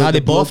No, the B's. blood- Nah, they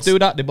the both Bloods- do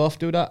that. They both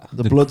do that.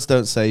 The Bloods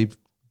don't say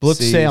Blood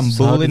C's. say I'm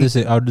So how do bullying. they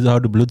say? How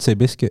do blood say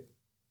biscuit?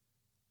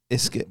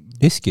 Iskit.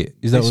 Biscuit?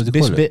 Is that what they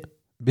call it? Bisbit.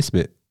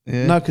 Biscuit.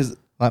 Yeah. No, because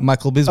Like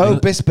Michael Bisbee. oh,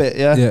 Bispit,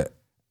 yeah. Yeah.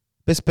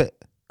 Bispit.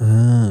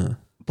 Ah.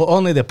 But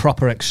only the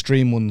proper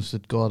extreme ones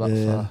would go that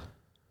Yeah. far.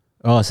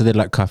 Oh, so they're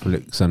like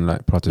Catholics and like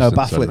No, Protestants. and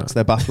Bafflicks.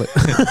 They're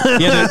Bafflicks.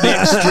 Yeah,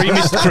 the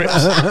extremist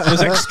Crips.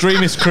 There's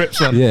extremist Crips,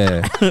 man.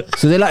 Yeah.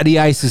 So they're like the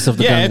ISIS of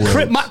the Yeah, gang Crip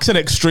world. Mac's an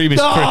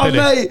extremist Crip, Oh,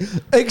 innit?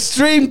 mate.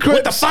 Extreme With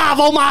Crips. the 5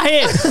 on my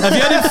head.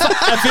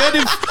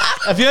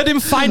 Have you heard him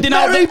finding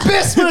out Merry that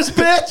Christmas,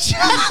 bitch.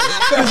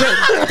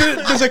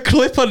 there's a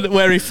clip on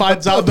where he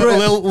finds out that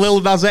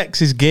Lil Nas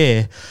X is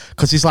gay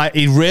because he's like,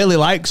 he really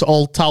likes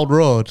Old Town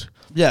Road.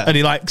 Yeah. And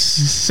he likes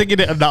singing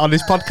it and that on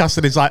his podcast,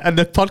 and he's like, and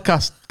the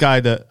podcast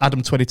guy, that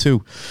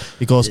Adam22,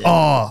 he goes,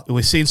 oh,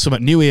 we're seeing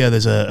something new here.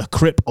 There's a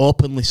Crip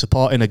openly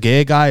supporting a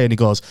gay guy, and he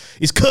goes,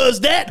 is cuz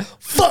that?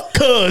 Fuck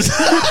cuz.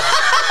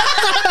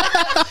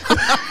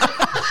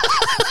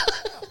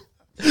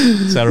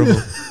 Terrible.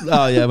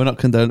 Oh yeah, we're not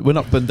condoning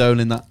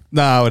that.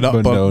 No, we're not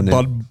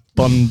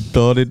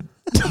Bondoning.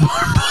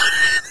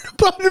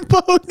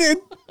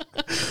 bondoning.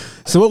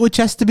 So what would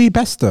Chester be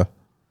bester?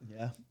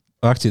 Yeah.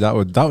 Actually, that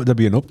would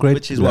be an upgrade.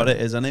 Which is what it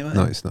is anyway.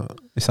 No, it's not.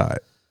 It's alright.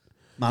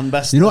 Man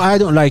best. You know what I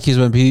don't like is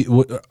when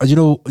people,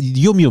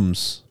 Yum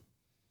Yums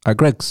at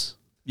Greg's.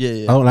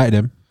 Yeah. I don't like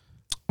them.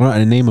 I don't like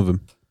the name of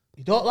them.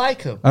 You don't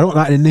like him? I don't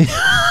like the name.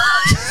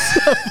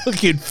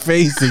 Fucking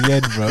face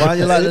again, bro. Why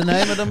do you like the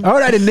name of them? I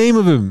don't like the name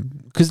of them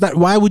because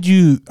why would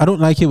you? I don't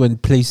like it when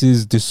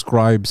places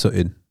describe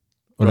something.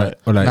 Or Right.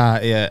 like, Nah,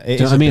 yeah. do you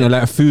know what I mean? Or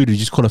like a food, you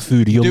just call a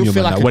food Yum do Yum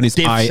feel and like that a when it's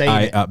div saying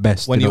I it. at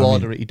best. When you know what I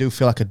order mean? it, you do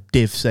feel like a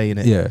div saying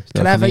it. Yeah.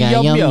 Can I have a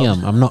yum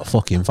yum? I'm not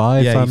fucking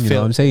five, Yeah, fam. you You know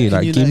feel- what I'm saying? can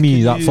Like, you give like- me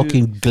can that you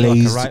fucking Feel like a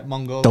glazed right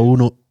Mongolian.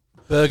 donut.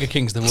 Burger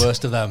King's the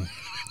worst of them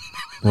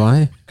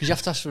Why? because you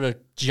have to ask for a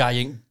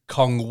giant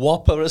Kong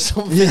Whopper or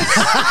something.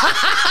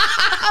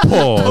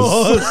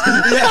 Pause.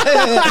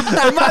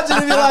 Yeah. Imagine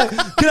if you're like,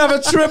 can I have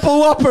a triple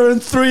Whopper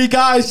and 3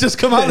 guys just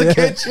come out of the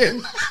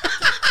kitchen.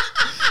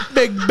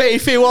 Big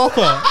beefy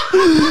whopper.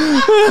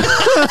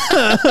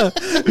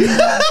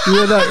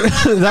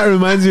 That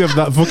reminds me of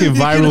that fucking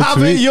You can viral have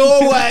tweet. it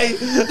your way.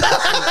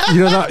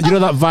 You know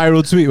that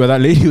viral tweet where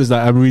that lady was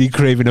like, "I'm really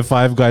craving a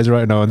Five Guys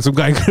right now," and some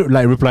guy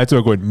like replied to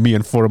her going, "Me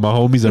and 4 of my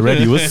homies are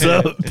ready. What's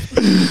up?"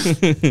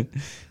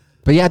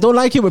 But yeah, I don't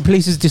like it when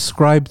places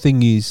describe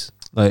thingies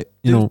like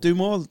Do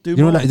more.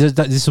 like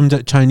there's some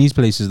Chinese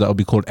places that'll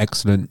be called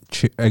excellent.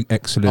 Oh, we've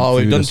food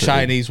or done something.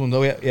 Chinese one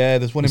though. Yeah,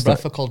 there's one in What's that?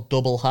 Bradford called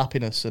Double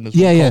Happiness, and there's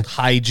Yeah, one yeah. called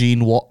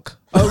Hygiene Wok.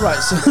 Oh right.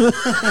 So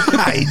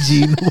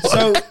Hygiene.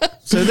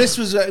 so this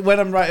was when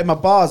I'm writing my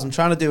bars. I'm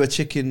trying to do a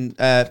Chinese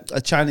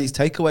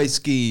takeaway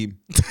scheme.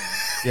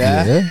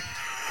 Yeah.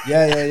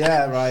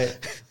 Right.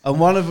 And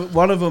one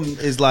of them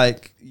is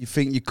like, you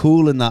think you're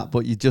cool in that,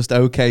 but you're just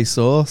okay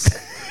sauce.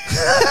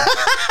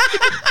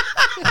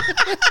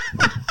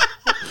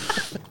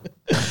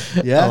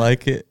 Yeah. I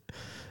like it.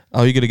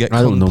 Oh, you're gonna get.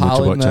 I don't know Kung much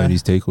Pao in about there.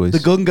 Chinese takeaways. The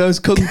gun goes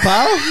Kung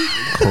Pao.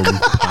 Kung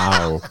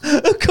Pao.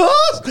 Of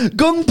course,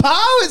 Gung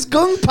Pao. It's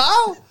Gung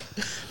Pao.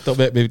 Don't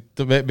make me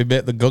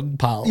make the gung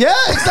pal. Yeah,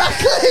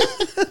 exactly.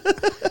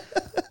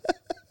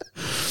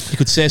 You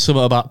could say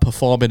something about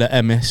performing at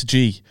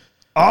MSG,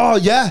 Oh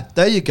yeah,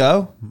 there you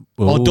go.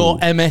 or Oh.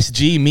 don't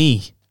MSG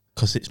me,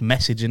 because it's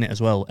message in it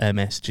as well.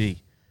 MSG.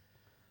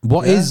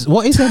 What is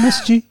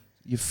MSG?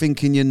 You're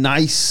thinking you're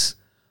nice.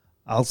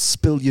 I'll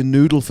spill your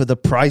noodle for the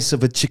price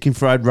of a chicken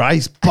fried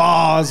rice.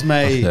 Bars,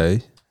 mate.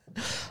 Okay.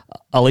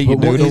 I'll eat your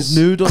But what noodles. is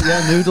noodle?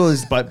 Yeah, noodle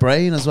is like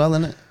brain as well,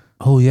 isn't it?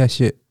 Oh yeah,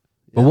 shit.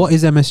 But what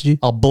is MSG?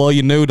 I'll blow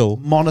your noodle.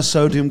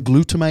 Monosodium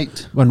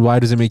glutamate. And why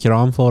does it make your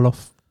arm fall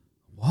off?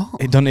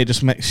 What? It doesn't. It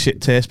just makes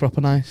shit taste proper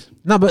nice.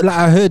 No, but like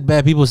I heard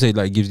bare people say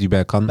like it gives you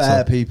bare cancer.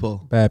 Bear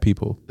people. Bare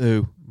people.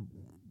 Who?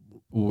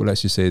 Well,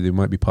 let's just say they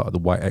might be part of the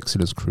White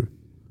Excellence crew,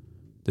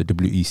 the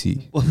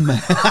WEC.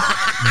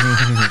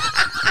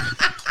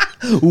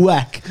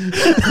 Whack.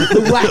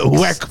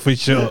 Whack for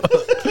sure.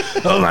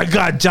 Oh my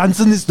God,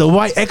 Johnson is the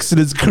White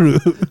Excellence crew.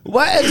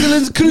 White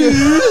Excellence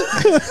crew.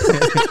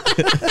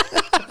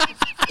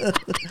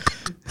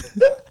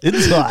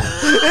 Inside.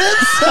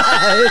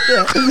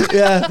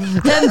 Yeah.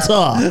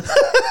 Enter.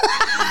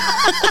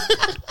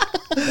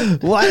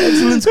 White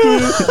Excellence crew.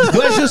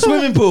 Where's your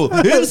swimming pool?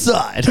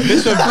 Inside.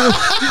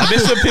 I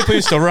miss when people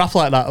used to rap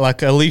like that,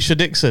 like Alicia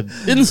Dixon.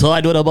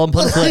 Inside with a bump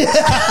and flick.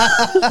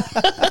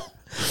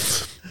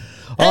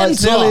 Oh,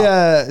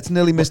 it's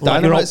nearly Miss Like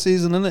Dynamite you're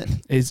season,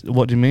 isn't it?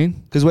 What do you mean?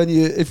 Because when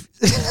if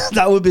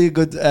that would be a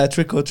good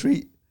trick or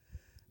treat,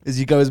 is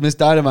you go as Miss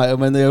Dynamite,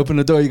 and when they open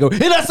the door, you go,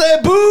 and I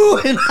say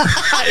boo.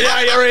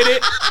 Yeah, you're in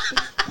it.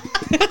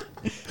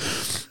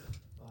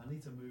 I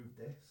need to move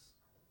this.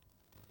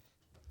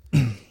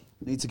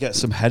 Need to get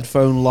some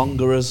headphone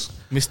longerers.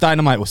 Miss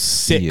Dynamite was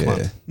sick, Yeah.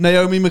 man.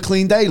 Naomi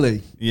McLean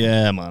Daly.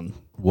 Yeah, man.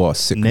 What a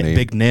sick name.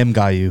 Big name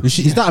guy, you.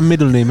 Is that a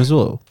middle name as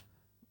well?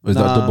 Or is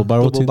that double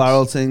barrel Double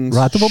barrel things.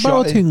 Right, double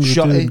barrel Shotty. things.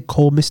 Shotty.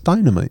 Called Miss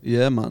Dynamite.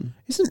 Yeah, man.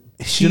 Isn't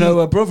Do she? you know who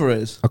her brother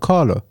is? a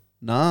Carla?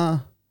 Nah.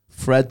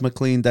 Fred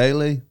McLean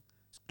Daly.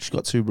 She's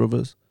got two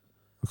brothers.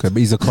 Okay, but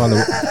he's a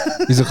Carla.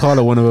 He's a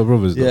Carla, one of her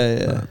brothers. Though.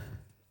 Yeah.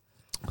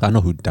 I know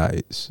who that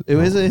is. Who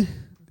is he?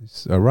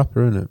 It's a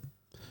rapper, isn't it?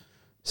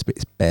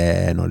 Spits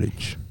bare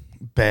knowledge.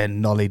 Bare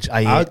knowledge.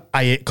 I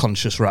hate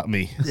conscious rap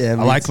me. Yeah, I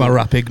me like my too.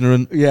 rap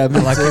ignorant. Yeah, me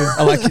too.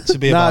 I like it to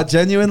be Nah, about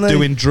genuinely.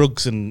 doing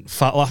drugs and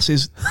fat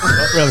lasses.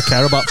 I don't really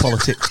care about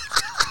politics.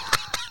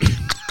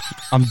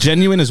 I'm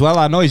genuine as well.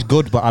 I know he's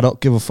good, but I don't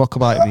give a fuck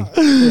about me.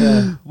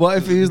 Yeah. What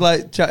if he was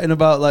like chatting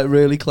about like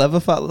really clever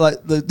fact,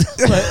 like the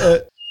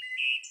like,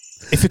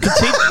 If he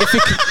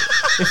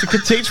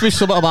could teach me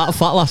something about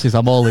fat lasses,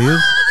 I'm all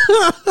ears.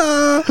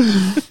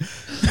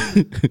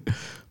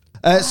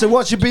 so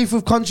what's your beef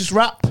with conscious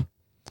rap?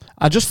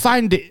 I just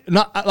find it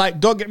not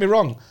like. Don't get me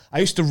wrong. I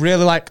used to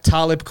really like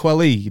Talib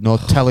Kweli, you know,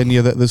 telling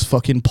you that there's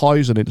fucking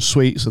poison in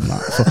sweets and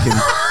that fucking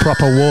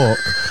proper walk.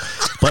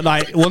 But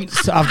like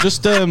once I've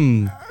just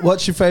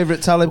What's your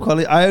favourite Talib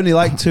Kweli? I only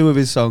like two of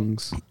his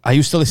songs. I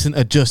used to listen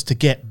to Just to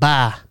Get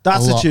By.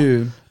 That's a lot.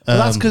 tune. But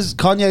that's because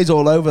Kanye's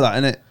all over that,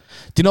 innit?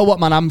 Do you know what,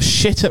 man? I'm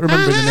shit at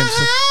remembering the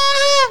names.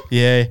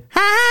 Yeah.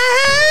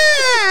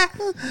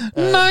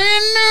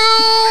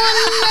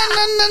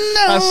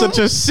 That's such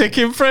a sick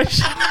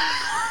impression.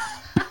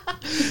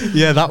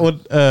 Yeah, that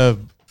would.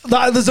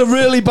 There's a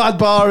really bad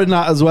bar in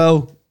that as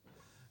well.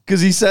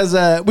 Because he says,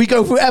 we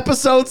go through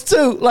episodes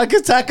too, like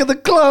Attack of the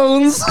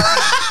Clones.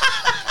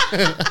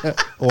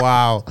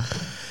 Wow.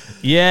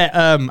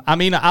 Yeah, I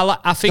mean, I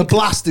The think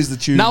Blast is the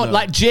tune. now, though.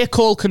 like J.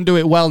 Cole can do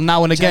it well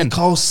now and again.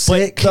 Cole's but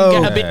sick, it can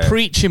though. get a bit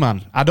preachy,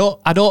 man. I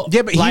don't.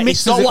 Yeah, but he like,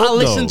 mixes it's not it what up, I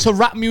listen though. to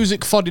rap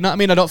music for. Do you know what I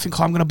mean? I don't think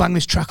I'm going to bang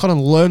this track on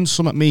and learn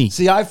something at me.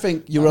 See, I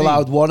think you're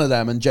allowed one of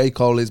them, and J.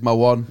 Cole is my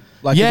one.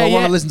 Like, Yeah, if I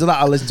want yeah. to listen to that,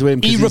 I'll listen to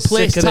him. 'cause He he's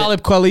replaced sick, innit?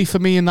 Talib Kweli for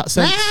me in that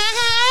sense.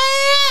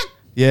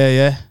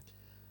 Yeah.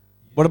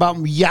 What about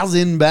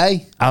Yazin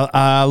Bey?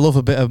 I love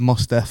a bit of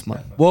Mos Def,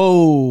 man.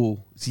 Whoa,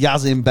 it's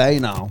Yazin Bey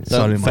now.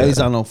 Sorry, man.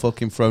 Faizan will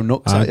fucking throw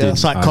nuts I at you. did.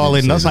 It's like I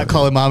calling. didn't That's say like that.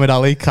 calling Muhammad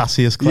Ali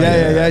Cassius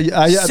Clay.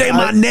 Yeah. Say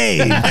my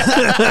name.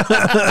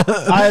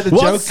 I had a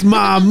joke. What's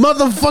my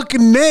motherfucking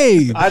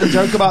name? I had a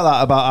joke about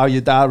that, about how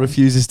your dad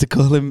refuses to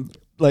call him,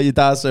 like your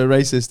dad's so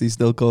racist, he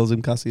still calls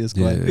him Cassius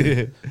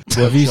Clay.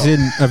 Have you seen?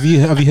 Have you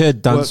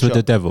heard Dance with the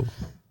Workshop. Devil?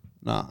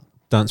 Nah.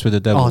 Dance with the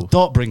Devil. Oh,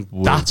 don't bring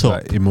With, that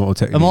up. like, Immortal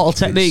Technique. Immortal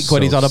Technique It's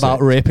when he's so on about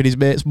sick. raping his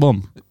mate's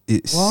mum.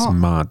 It's What?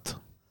 mad.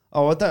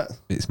 Oh, what that?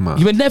 It's mad.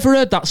 You had never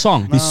heard that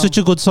song? It's such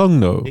a good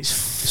song, though. It's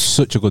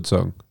Such a good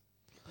song.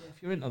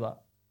 if you're into that.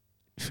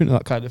 If you're into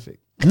that kind of thing.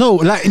 No,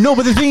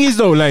 but the thing is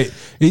though, like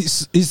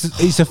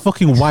it's a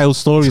fucking wild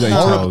story that he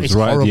Horrible. tells It's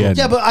right at the horrible. end.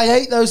 Yeah, but I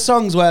hate those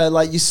songs where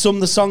like you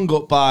sum the song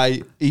up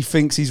by he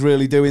thinks he's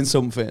really doing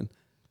something.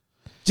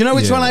 Do you know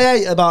which Yeah. one I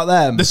hate about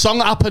them? The song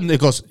that happened,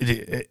 it goes.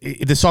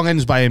 The song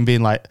ends by him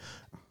being like,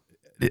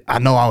 "I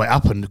know how it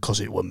happened because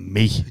it was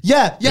me."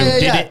 Yeah.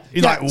 did it?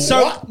 He's like,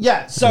 so, what?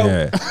 Yeah, so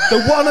Yeah.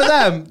 the one of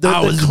them, the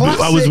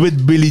classic,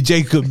 with Billy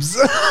Jacobs.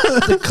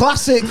 the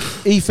classic,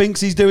 he thinks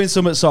he's doing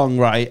something song,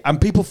 right? And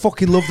people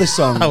fucking love this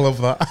song. I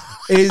love that.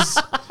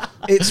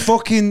 It's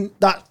fucking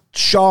that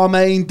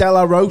Charmaine De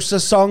La Rosa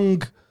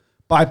song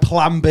by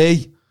Plan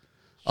B.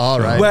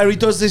 All right. Where he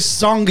does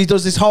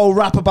this whole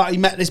rap about he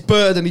met this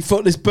bird and he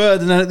fucked this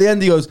bird, and then at the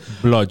end he goes,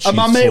 Blood, and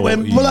my she's mate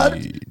went, 40.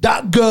 blood,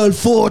 that girl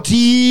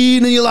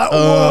 14, and you're like,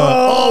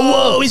 whoa,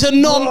 whoa, he's a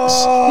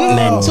nonce.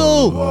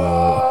 Mental.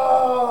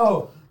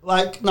 whoa.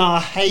 Like, no, I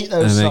hate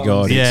those And songs. then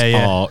God, Yeah, it's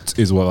yeah. art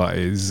is what that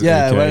is.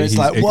 Yeah, okay? where it's He's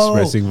like, whoa.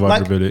 expressing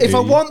Like, vulnerability. if I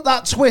want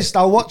that twist,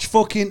 I'll watch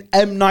fucking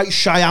M. Night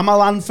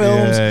Shyamalan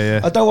films. Yeah,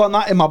 yeah. I don't want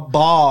that in my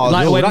bar.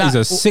 Like Yo, when that is that-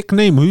 a sick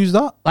name. Who's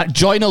that? Like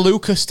Joyner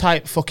Lucas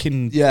type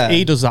fucking. Yeah.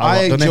 He does that a I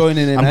lot, ain't doesn't he?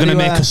 joining him I'm gonna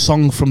anywhere. make a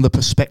song from the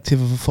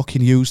perspective of a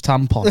fucking used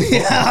tampon.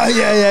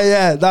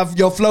 yeah.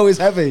 Your flow is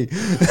heavy.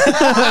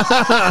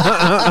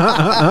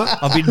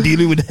 I've been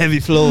dealing with heavy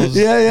flows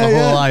Yeah, my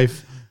yeah. whole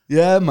life.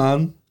 Yeah,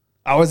 man.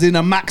 I was in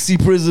a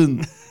maxi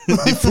prison.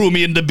 They threw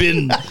me in the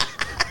bin.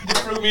 They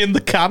threw me in the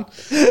can.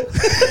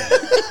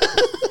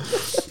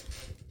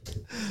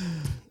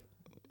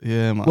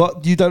 Yeah, man.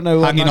 What? You don't know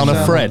what Hanging Night on a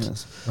Shyamalan thread.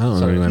 is? I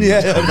don't know.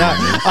 Yeah,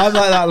 no, I'm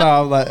like that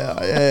now. I'm like,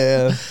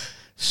 yeah.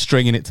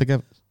 Stringing it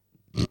together.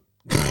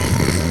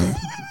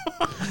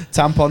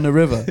 Tampon the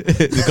river.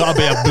 There's got to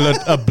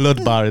be a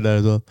blood bar in there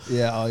as well.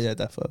 Yeah,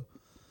 defo.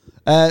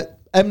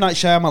 M. Night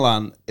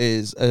Shyamalan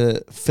is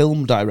a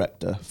film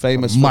director,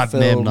 famous for Mad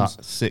films name,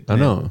 that sick. I name.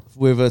 know.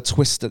 with a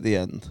twist at the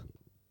end.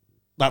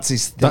 That's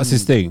his thing. That's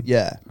his thing?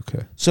 Yeah.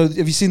 Okay. So have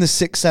you seen The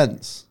Sixth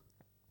Sense?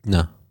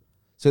 No.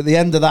 So at the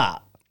end of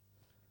that,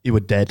 You were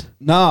dead.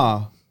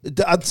 nah.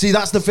 See,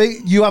 that's the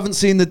thing. You haven't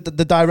seen the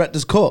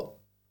director's cut.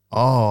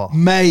 Oh,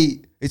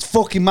 Mate, it's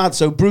fucking mad.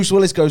 So Bruce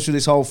Willis goes through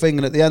this whole thing,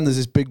 and at the end there's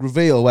this big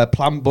reveal where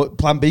Plan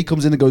B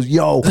comes in and goes,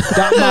 "Yo,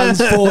 that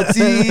man's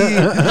 14."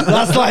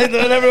 That's like, and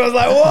everyone's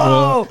like,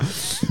 "Whoa!"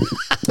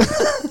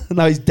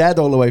 Now he's dead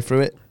all the way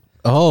through it,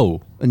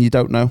 Oh. and you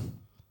don't know.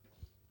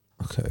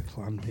 Okay.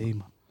 Plan B,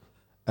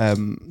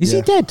 man. Is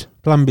he dead?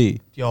 Plan B.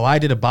 Yo, I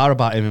did a bar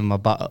about him in my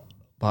battle,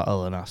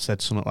 and I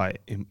said something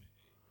like,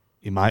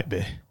 he might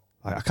be.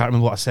 Like, I can't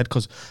remember what I said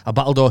because I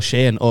battled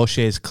O'Shea, and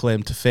O'Shea's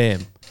claim to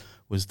fame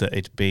was that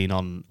he'd been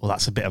on. Well,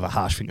 that's a bit of a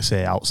harsh thing to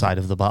say outside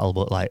of the battle,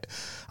 but like,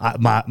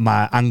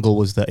 my angle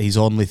was that his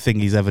only thing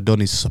he's ever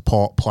done is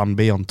support Plan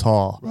B on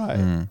tour, Right.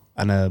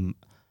 and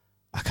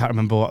I can't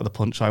remember what the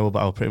punchline was, but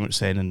I was pretty much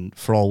saying, and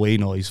for all we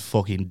know, he's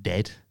fucking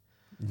dead.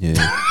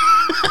 Yeah.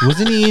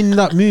 Wasn't he in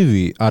that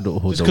movie,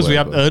 Adulthood? Just because we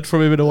haven't heard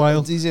from him in a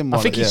while. He's in I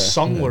one, think his yeah.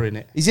 song were in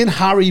it. He's in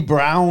Harry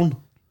Brown.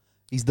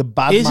 He's the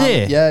bad Is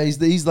man. he? Yeah, he's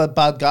the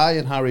bad guy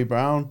in Harry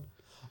Brown.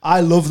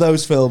 I love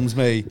those films,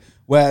 me,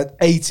 where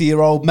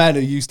 80-year-old men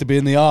who used to be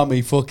in the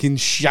army fucking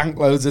shank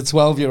loads of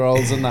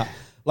 12-year-olds and that.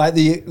 Like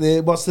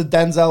the what's the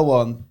Denzel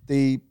one?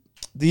 The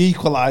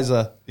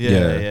Equalizer.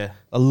 Yeah.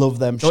 I love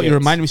them. Don't you shits.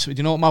 remind me? Do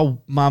you know what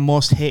my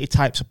most hated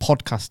types of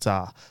podcasts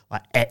are?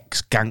 Like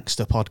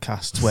ex-gangster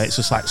podcasts, where it's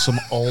just like some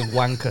old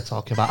wanker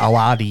talking about how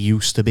hard he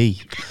used to be.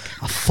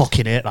 I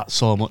fucking hate that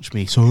so much,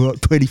 me. So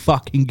like 20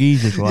 fucking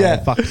geezers, right?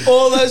 Yeah, Fuck.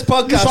 all those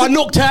podcasts. So I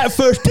knocked out the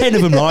first 10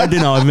 of them, right?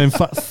 Didn't I? And then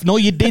no,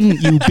 you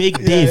didn't, you big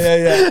div.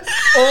 Yeah.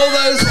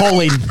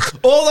 Colin.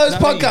 All those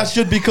podcasts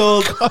should be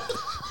called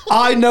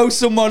I know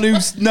someone who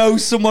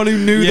knows someone who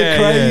knew the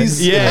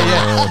craze.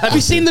 Yeah. Have you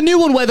seen the new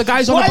one where the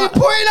guy's on Why are you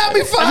about... pointing at me,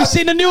 Have you fam?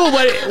 seen the new one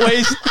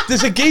where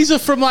there's a geezer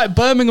from like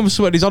Birmingham or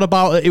somewhere? He's on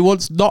about that he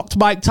once knocked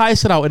Mike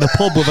Tyson out in a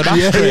pub with an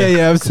ashtray.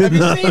 Yeah, I've seen Have you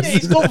that. seen it?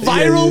 He's gone Yeah,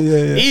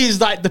 viral. yeah.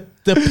 He's like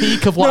the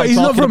peak of what No, I'm he's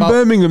not talking from about.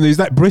 Birmingham. He's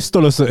like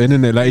Bristol or something,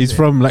 isn't it? Like he's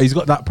from, like he's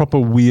got that proper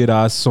weird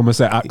ass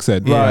Somerset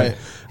accent, Right.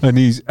 And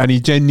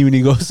he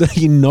genuinely goes,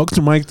 he knocked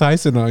Mike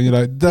Tyson out. You're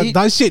like,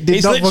 that shit did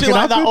It's not literally fucking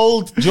like happen. that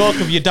old joke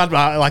of your dad,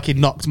 like he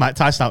knocked Mike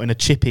Tyson out in a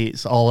chippy.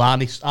 It's all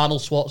Arnold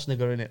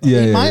Schwarzenegger in it.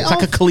 Yeah, yeah. It's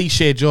like a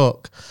cliche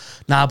joke.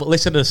 Nah, but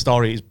listen to the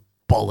story. It's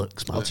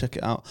bollocks, man. I'll check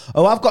it out.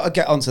 Oh, I've got to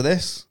get onto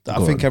this that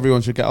I think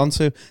everyone should get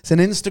onto. It's an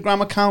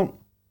Instagram account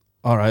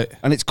All right.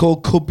 and it's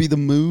called Could Be The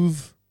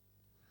Move.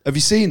 Have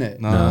you seen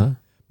it? No.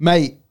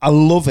 Mate, I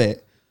love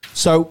it.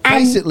 So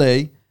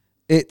basically,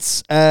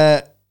 it's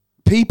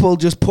people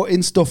just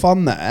putting stuff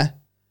on there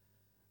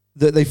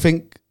that they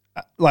think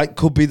like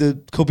could be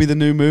the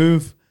new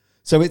move.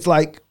 So it's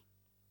like,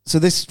 so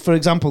this, for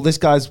example, this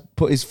guy's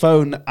put his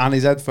phone and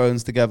his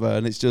headphones together,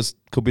 and it's just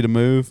could be the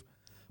move.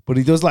 But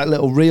he does like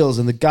little reels,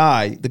 and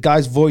the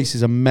guy's voice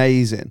is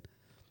amazing.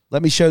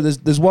 Let me show.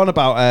 There's one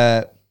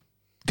about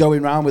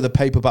going around with a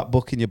paperback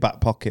book in your back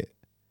pocket.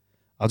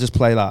 I'll just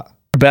play that.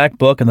 Back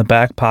book in the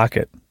back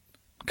pocket.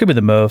 Could be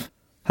the move.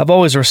 I've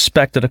always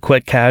respected a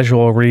quick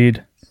casual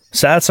read.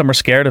 Sad some are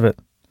scared of it.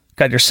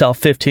 Got yourself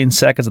 15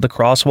 seconds of the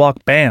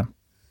crosswalk, bam.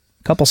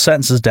 Couple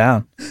sentences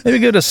down. Maybe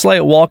give it a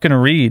slight walk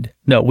and read.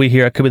 No, we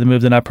here at Could Be The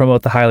Move do not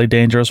promote the highly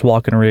dangerous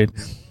walk and read.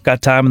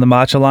 Got time in the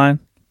matcha line?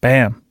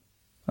 Bam.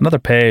 Another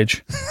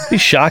page. Be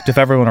shocked if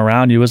everyone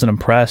around you isn't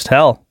impressed.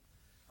 Hell,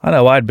 I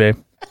know I'd be.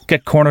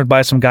 Get cornered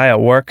by some guy at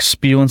work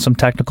spewing some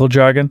technical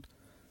jargon.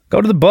 Go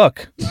to the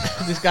book.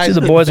 This See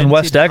the boys in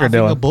West Egg are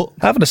doing.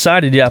 Haven't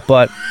decided yet,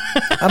 but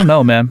I don't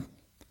know, man.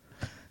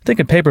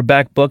 Thinking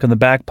paperback book in the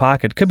back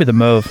pocket could be the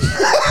move.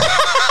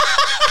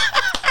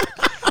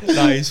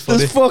 Nice, funny.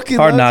 There's fucking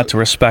Hard loads not to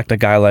respect a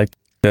guy like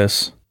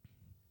this.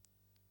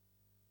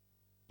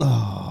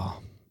 I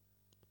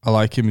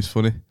like him. He's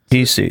funny.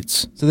 He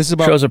seats. So this is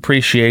about Shows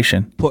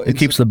appreciation. Put It into-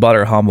 keeps the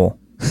butter humble.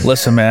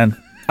 Listen,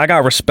 man, I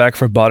got respect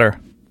for butter.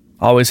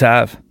 Always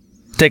have.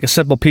 Take a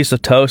simple piece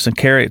of toast and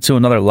carry it to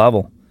another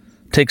level.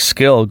 Take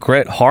skill,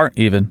 grit, heart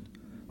even.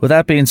 With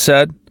that being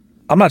said,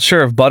 I'm not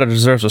sure if butter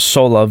deserves a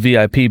solo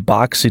VIP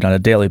box seat on a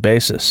daily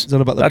basis.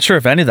 Not sure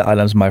if any of the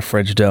items in my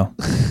fridge do.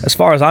 As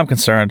far as I'm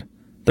concerned,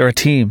 they're a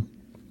team.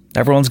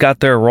 Everyone's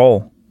got their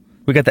role.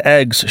 We got the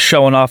eggs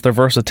showing off their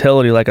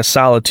versatility like a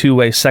solid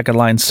two-way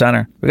second-line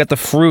center. We got the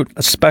fruit,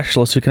 a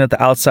specialist who can hit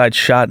the outside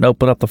shot and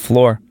open up the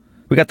floor.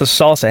 We got the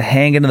salsa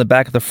hanging in the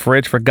back of the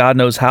fridge for God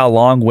knows how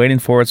long, waiting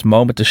for its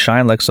moment to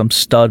shine like some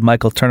stud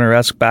Michael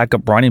Turner-esque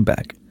backup running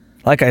back.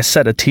 Like I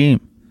said, a team.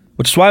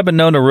 Which is why I've been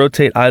known to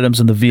rotate items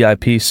in the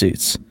VIP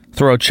seats.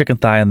 Throw a chicken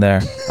thigh in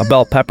there, a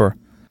bell pepper.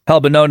 Hell,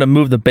 I've been known to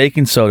move the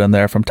baking soda in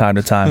there from time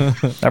to time.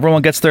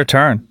 Everyone gets their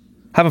turn.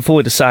 Haven't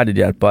fully decided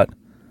yet, but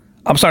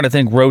I'm starting to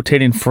think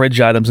rotating fridge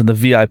items in the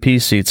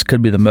VIP seats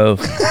could be the move.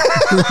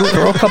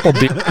 Throw a couple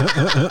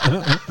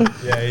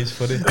Yeah, he's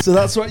funny. So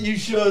that's what you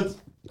should.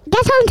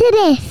 Get onto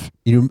this.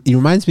 He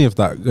reminds me of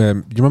that. Do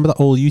you remember that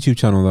old YouTube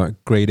channel, like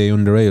Grade A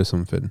Under A or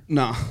something?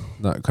 No.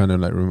 That kind of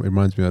like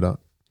reminds me of that.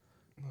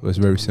 It was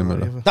very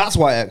similar. That's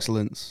white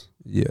excellence.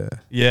 Yeah.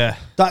 Yeah.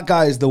 That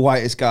guy is the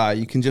whitest guy.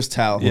 You can just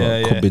tell.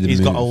 Yeah, could be the He's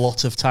got a move.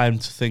 lot of time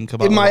to think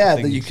about. In my a lot of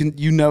head, that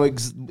things. you know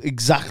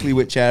exactly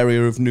which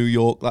area of New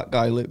York that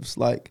guy lives.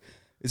 Like,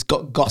 it's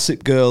got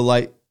Gossip Girl,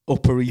 like,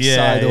 Upper East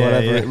Side or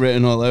whatever it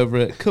written all over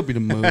it. Could be the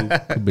move.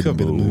 Could be the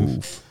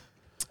move.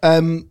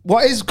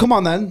 What is? Come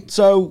on then.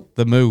 So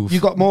the move. you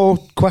got more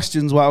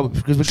questions? Well,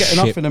 because we're getting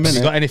off in a Have you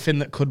minute. got anything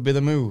that could be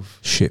the move?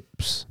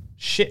 Ships.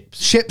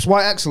 Ships,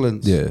 white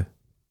excellence. Yeah.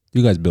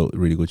 You guys built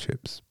really good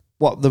ships.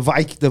 What the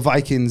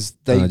Vikings?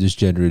 They Just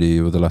generally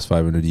over the last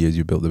 500 years,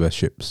 you built the best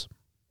ships.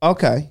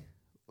 okay.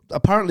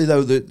 Apparently,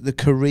 though, the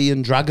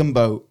Korean dragon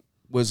boat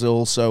was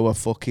also a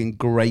fucking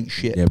great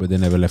ship. Yeah, but they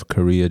never left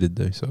Korea, did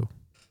they? So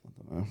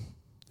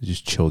they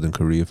just chilled in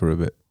Korea for a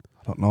bit.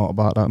 I don't know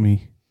about that,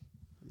 me.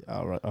 Yeah,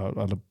 all right,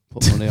 I'd have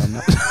put money on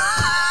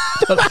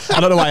that. I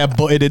don't know why I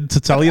butted in to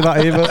tell you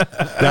that either.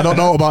 Yeah, I don't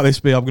know about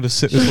this, me. I'm going to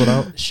sit this one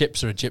out.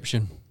 Ships are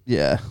Egyptian.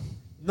 Yeah.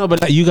 No,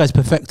 but like you guys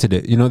perfected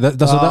it. You know that's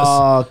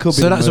could be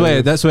so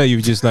the that's where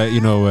you've just like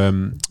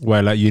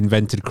where like you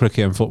invented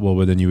cricket and football,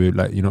 but then you were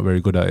like you're not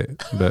very good at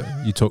it. But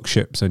you took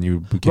ships and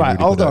you became right.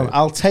 really Hold good on, at it.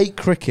 I'll take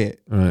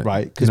cricket.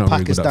 Right, because You're not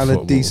very good at Pakistan are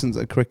football. decent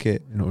at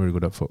cricket, You're not very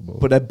good at football.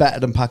 but they're better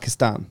than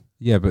Pakistan.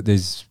 Yeah, but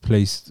there's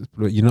place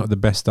you're not the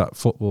best at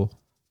football.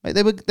 Mate,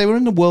 they were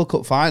in the World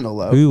Cup final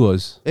though. Who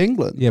was?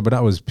 England. Yeah, but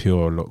that was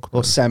pure luck.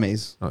 Or man.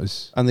 semis, That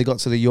was and they got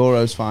to the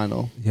Euros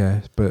final. yeah,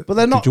 but But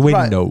they're not. Did you win?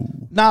 Right. No.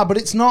 Nah, but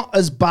it's not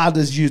as bad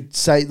as you'd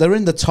say. They're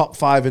in the top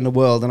 5 in the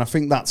world, and I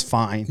think that's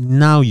fine.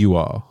 Now you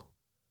are,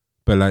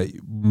 but like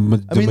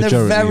I mean, they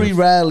very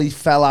rarely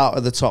fell out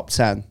of the top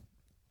 10.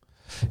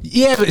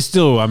 Yeah, but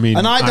still, I mean,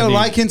 And I don't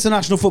like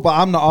international football.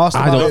 I'm not asked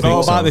I about don't it. think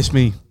Know so. about this,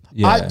 me.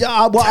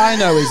 Yeah. What I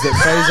know is that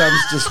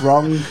Faizan's just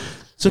wrong.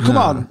 So come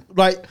on,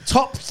 right?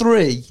 Top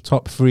 3,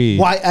 Top 3.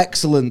 white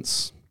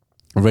excellence.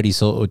 Ready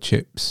salted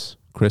chips,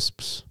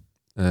 crisps.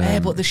 Yeah,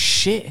 but the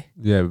shit.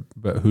 Yeah,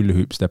 but hula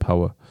hoops, their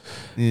power.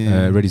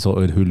 Ready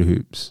salted hula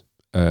hoops.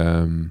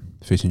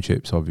 Fish and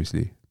chips,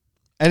 obviously.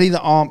 Any that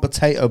aren't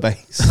potato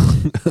based.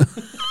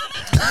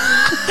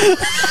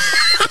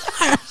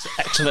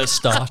 Excellent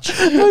starch.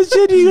 We're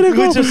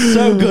just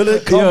so good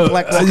at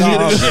complex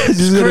carbs.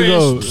 Just gonna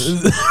go.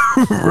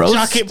 Roast.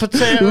 Jacket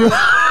potato.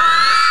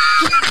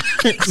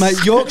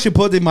 Mate, Yorkshire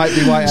pudding might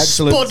be white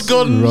excellence. Spud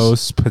guns.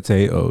 Roast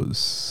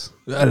potatoes.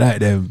 I like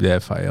them. Yeah,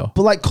 fire.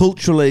 But like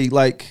culturally,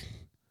 like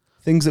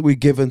things that we've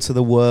given to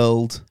the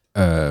world.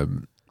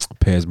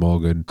 Piers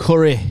Morgan.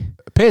 Curry.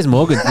 Piers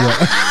Morgan.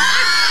 Yeah.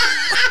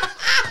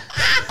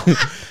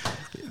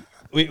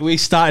 We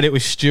started it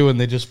with stew and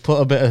they just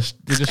put they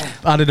just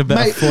added a bit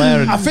Mate, of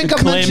flair. And I think I've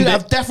claimed mentioned it. it.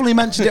 I've definitely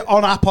mentioned it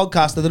on our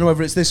podcast. I don't know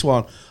whether it's this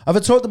one.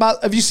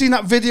 Have you seen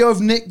that video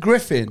of Nick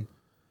Griffin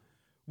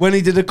when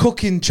he did a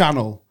cooking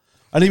channel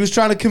and he was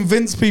trying to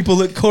convince people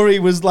that curry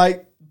was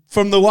like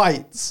from the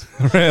whites?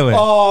 Really?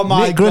 Oh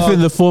my Nick Griffin,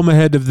 God. the former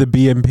head of the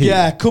BNP.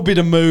 Yeah, could be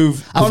the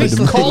move. I think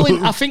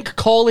Honestly.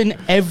 calling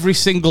every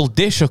single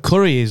dish a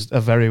curry is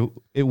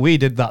we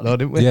did that though,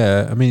 didn't we?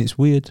 Yeah, I mean, it's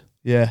weird.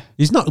 Yeah.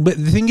 He's not, but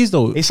the thing is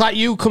though, It's like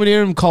you coming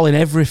here and calling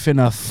everything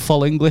a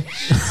full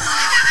English.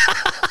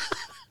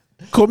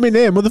 come in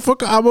here,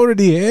 motherfucker, I'm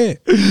already here.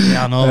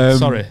 Yeah, I know.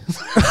 Sorry.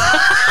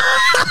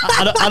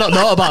 I don't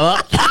know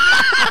about that.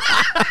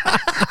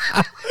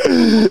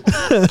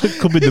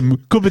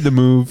 Could be the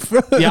move.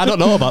 Yeah, I don't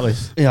know about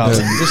this. Yeah,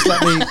 just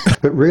let me.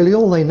 But really,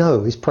 all they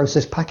know is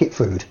processed packet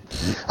food.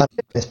 I've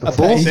done this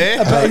before. I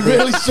bet he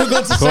really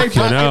struggled to say Fucking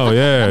packet. hell,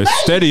 yeah.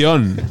 Steady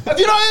on. Have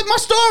you not heard my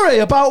story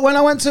about when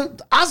I went to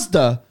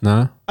Asda?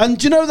 Nah. And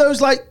do you know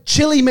those like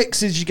chili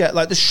mixes you get,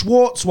 like the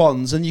Schwartz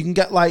ones, and you can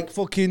get like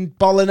fucking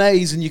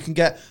bolognese and you can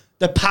get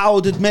the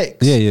powdered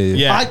mix?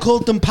 Yeah. I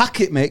called them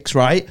packet mix,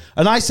 right?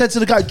 And I said to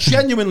the guy,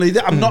 genuinely,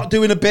 I'm not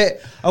doing a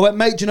bit. I went,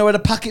 mate, do you know where the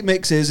packet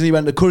mix is? And he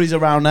went, the curry's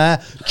around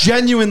there.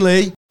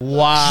 Genuinely.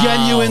 Wow.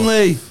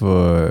 Genuinely.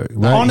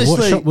 Honestly.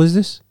 What shop was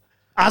this?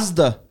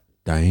 Asda.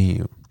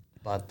 Damn.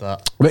 Bad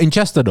that. But in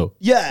Chester though?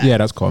 Yeah. Yeah,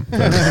 that's calm.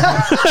 Mate,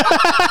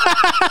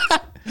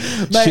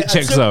 Shit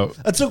checks out.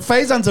 I took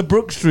Faizan to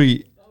Brook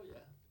Street.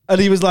 And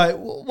he was like,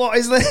 "What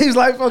is this?" He was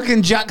like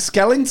fucking Jack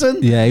Skellington.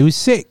 Yeah, he was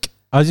sick.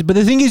 But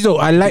the thing is, though,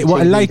 what I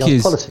like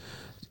is what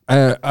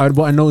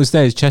I noticed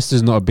there is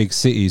Chester's not a big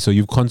city, so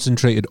you've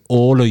concentrated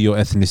all of your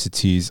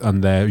ethnicities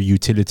and their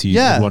utilities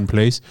in one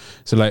place.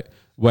 So like,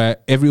 where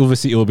every other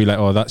city will be like,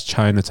 oh, that's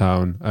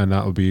Chinatown, and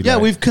that will be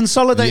we've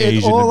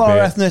consolidated all our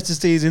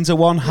ethnicities into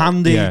one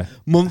handy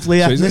monthly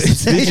ethnicity.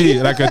 It's literally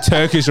like a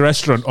Turkish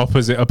restaurant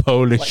opposite a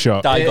Polish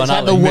shop. It's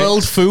like the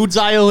world foods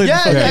aisle.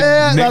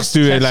 Next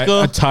to it, like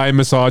a Thai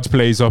massage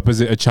place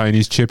opposite a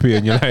Chinese chippy,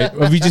 and you're like,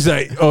 we just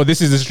like, oh,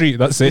 this is the street.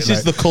 That's it. This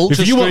is the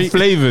culture. If you want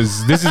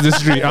flavors, this is the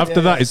street. After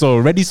that, it's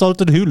already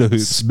salted hula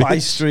hoops.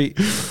 Spice Street.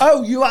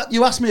 Oh, you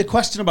asked me a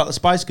question about the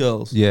Spice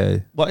Girls. Yeah.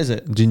 What is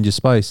it? Ginger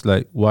Spice.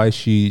 Like, why is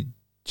she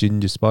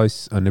Ginger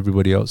Spice and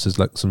everybody else is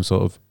like some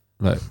sort of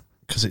like,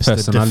 because it's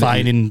the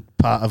defining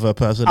part of her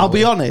personality. I'll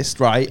be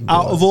honest, right?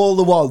 Out of all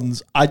the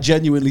ones, I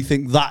genuinely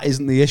think that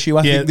isn't the issue.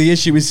 I think the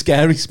issue is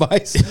Scary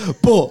Spice.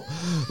 But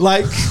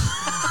like,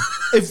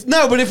 if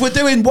we're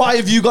doing why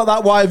have you got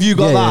that? Why have you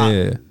got that?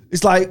 Yeah.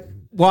 It's like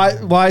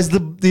why is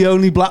the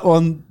only black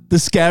one the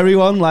scary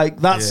one? Like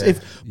that's if.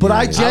 But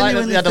I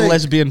genuinely had a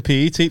lesbian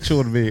PE teacher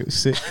with me. It was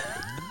sick.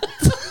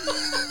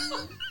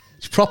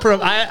 Proper.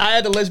 I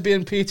had a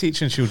lesbian PE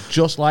teacher and she was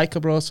just like her,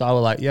 bro. So I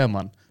was like, yeah,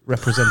 man,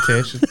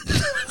 representation.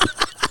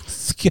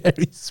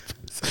 Scary.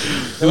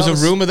 There was a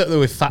rumor that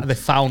they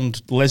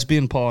found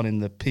lesbian porn in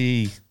the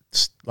PE,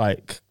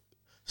 like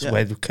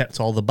where they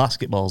kept all the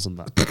basketballs and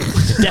that.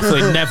 It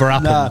definitely never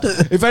happened. Nah,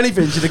 if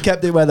anything, should have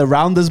kept it where the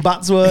rounders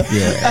bats were.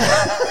 Yeah.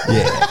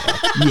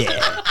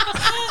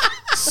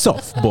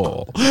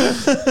 Softball.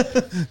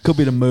 Could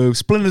be the move.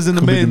 Splinters in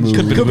the bin.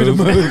 Could be the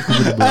move.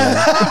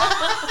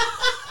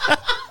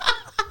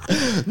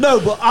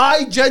 No, but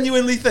I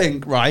genuinely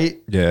think, right?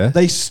 Yeah.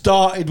 They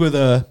started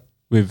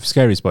with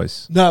Scary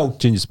Spice. No.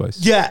 Ginger Spice.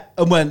 Yeah,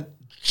 and went,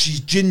 she's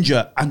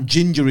ginger, and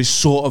ginger is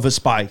sort of a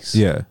spice.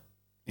 Yeah.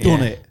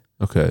 Done it.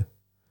 Okay.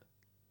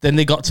 Then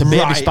they got to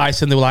Baby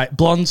Spice and they were like,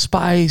 blonde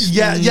spice.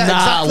 Yeah,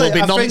 exactly. Will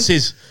be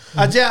nonsense.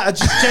 I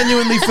just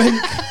genuinely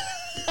think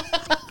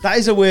that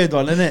is a weird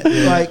one, isn't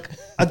it? Like,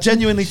 I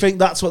genuinely think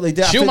that's what they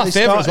did. She was my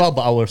favourite as well,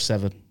 but I was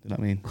 7. You know what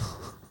I mean?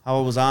 How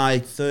old was I?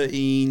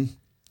 13.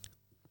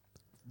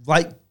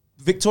 Like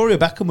Victoria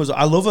Beckham was.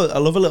 I love a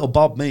little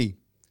Bob. Me.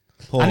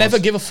 Pause. I never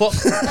give a fuck.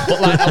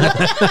 But like,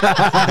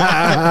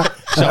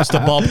 shouts to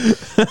Bob.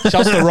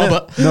 Shouts to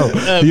Robert. No,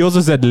 he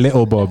also said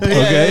little Bob.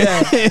 Okay,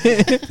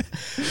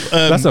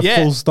 that's a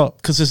full stop.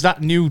 Because there's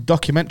that new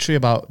documentary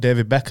about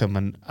David Beckham,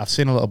 and I've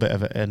seen a little bit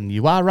of it. And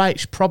you are right.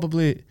 She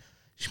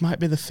might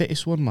be the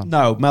fittest one, man.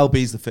 No, Mel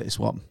B's the fittest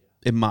one.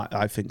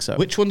 I think so.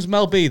 Which one's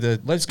Mel B?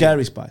 The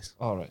Scary Spice.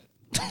 All right.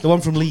 The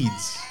one from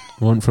Leeds.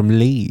 One from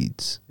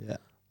Leeds. Yeah.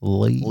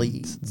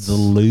 Leeds. The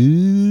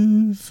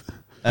Louvre.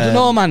 I don't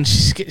know, man.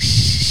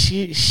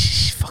 She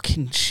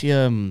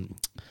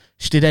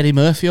did Eddie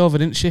Murphy over,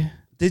 didn't she?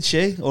 Did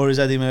she? Or is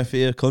Eddie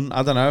Murphy a cunt?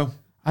 I don't know.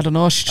 I don't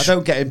know. I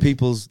don't get in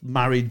people's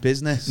married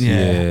business.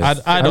 Yeah.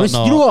 I don't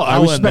know. You know what?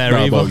 I respect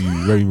that about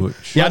you very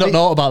much. Yeah, I don't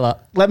know about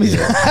that. Let me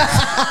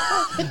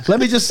let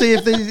me just see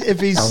if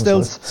he's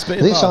still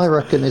spitting. This, I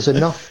reckon, is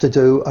enough to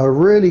do a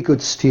really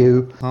good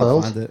stew.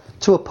 Can't find it.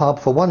 To a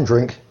pub for one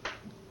drink.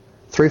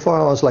 3-4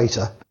 hours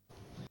later.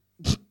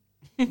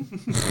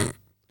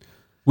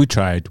 We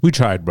tried,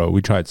 bro.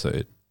 We tried, so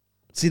it.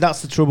 See,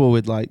 that's the trouble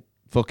with like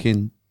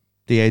fucking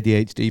the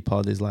ADHD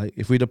pod is like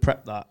if we'd have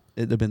prepped that,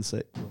 it'd have been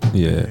sick.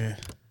 Yeah.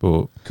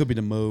 But could be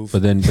the move.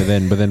 But then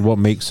what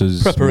makes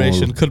us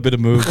preparation more... could be the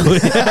move.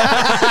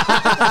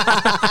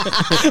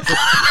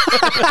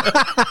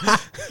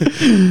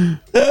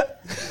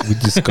 We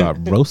just got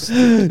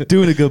roasted.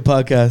 Doing a good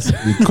podcast.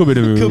 Could be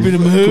the move. Could be the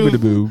move. Could be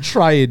the move.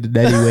 Try it in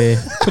any way.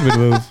 Could be the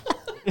move.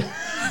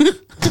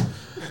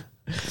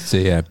 So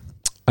yeah.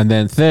 And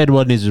then third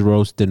one is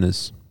roast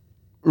dinners.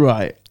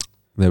 Right.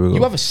 There we go.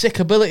 You have a sick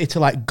ability to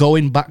like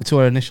going back to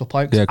our initial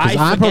point. Yeah, because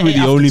I'm probably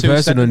the only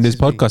person on this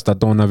podcast that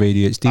don't have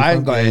ADHD. I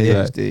ain't got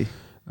ADHD.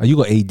 You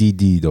got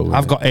ADD though.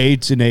 I've got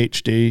AIDS in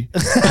HD.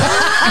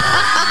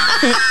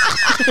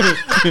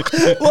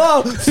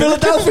 Whoa,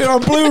 Philadelphia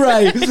on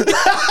Blu-ray.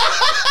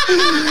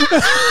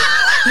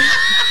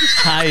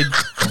 Hide.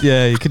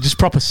 Yeah, you can just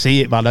proper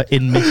see it, man,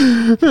 in me.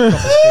 It's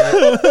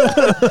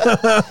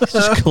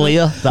just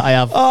clear that I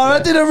have. Oh, I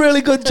did a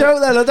really good joke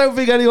then. I don't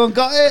think anyone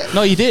got it.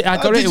 No, you did. I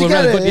got it. Did you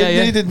get it? Yeah,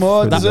 You needed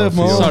more. Deserve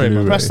more. Sorry,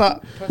 man. Press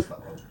that.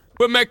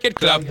 We'll make it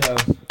clap.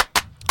 Shout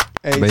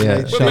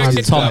out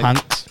to Tom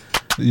Hanks.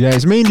 Yeah,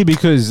 it's mainly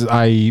because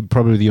I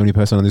probably the only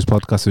person on this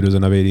podcast who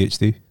doesn't have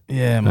ADHD.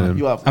 Yeah, man.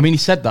 You have. I mean, he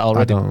said that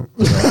already. I don't.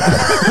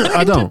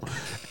 I don't.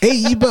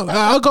 But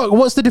I got.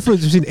 What's the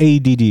difference between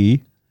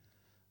ADD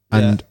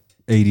and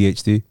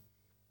ADHD?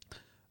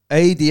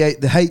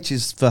 The H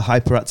is for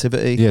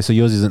hyperactivity. Yeah, so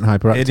yours isn't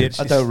hyperactive.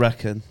 ADHD. I don't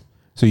reckon.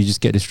 So you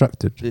just get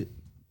distracted.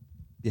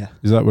 Yeah.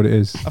 Is that what it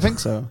is? I think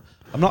so.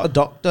 I'm not a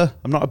doctor.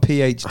 I'm not a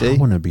PhD. I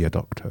want to be a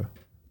doctor.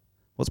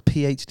 What's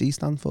PhD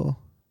stand for?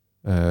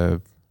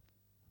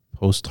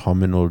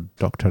 Post-hominal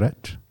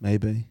doctorate.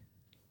 Maybe.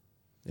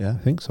 Yeah. I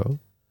think so.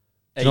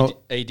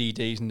 ADD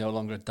is no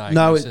longer a No,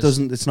 diagnosis. it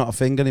doesn't. It's not a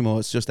thing anymore.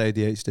 It's just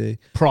ADHD.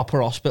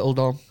 Proper hospital,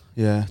 Dom.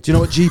 Yeah. Do you know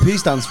what GP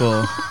stands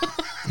for?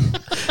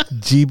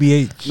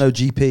 GBH. No,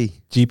 GP.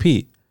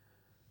 GP.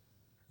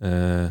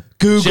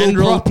 Google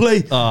General-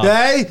 properly. Oh.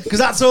 Yeah? Because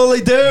that's all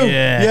they do.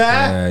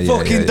 Yeah.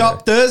 Fucking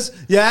doctors.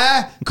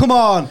 Yeah? Come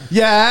on.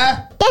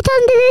 Yeah? Get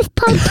under this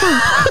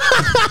podcast.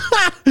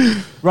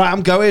 Right,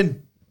 I'm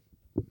going.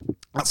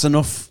 That's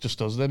enough.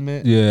 Just us then,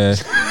 mate. Yeah.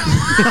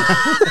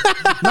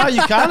 No,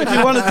 you can if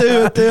you want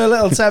to do a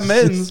little 10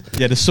 minutes.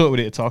 Yeah, there's something we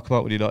need to talk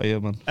about when you're not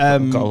here, man.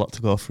 I've got a lot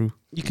to go through.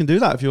 You can do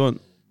that if you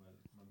want.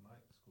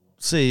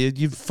 See,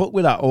 you've fucked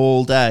with that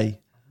all day.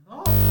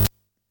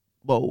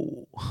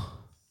 Whoa.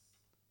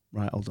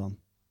 Right, hold on.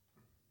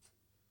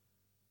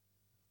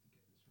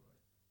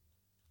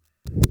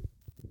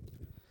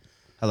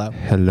 Hello.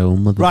 Hello,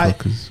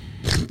 motherfuckers.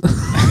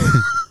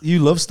 You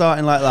love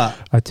starting like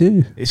that. I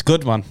do. It's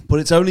good, man. But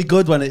it's only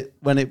good when it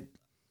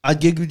I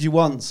gigged with you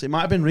once. It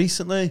might have been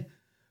recently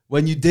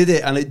when you did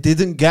it and it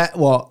didn't get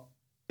what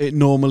it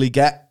normally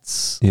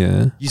gets.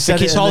 Yeah. You said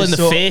Like it's it and all they in the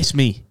sort- face,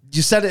 me.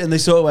 You said it and they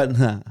sort of went,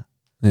 huh.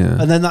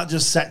 Yeah. And then that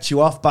just sets you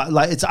off. But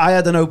like I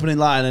had an opening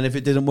line and if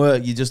it didn't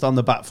work, you're just on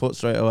the back foot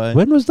straight away.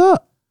 When was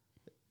that?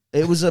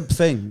 It was a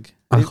thing.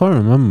 I It can't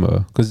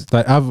remember because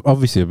like I've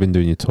been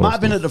doing your tour. might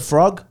have been at the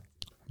Frog.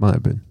 Might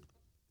have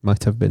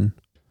been.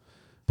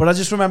 But I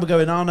just remember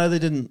going, oh no, they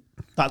didn't.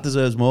 That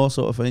deserves more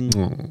sort of thing.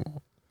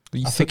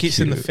 You think it's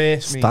in the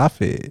face, me.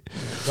 Stop it.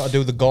 Got to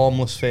do the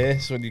gormless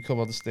face when you come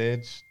on the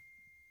stage.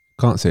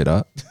 Can't say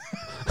that.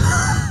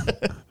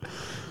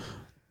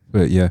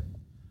 But yeah.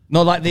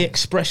 No, like the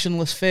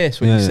expressionless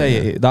face when Yeah, you say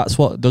yeah, it. That's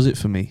what does it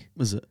for me.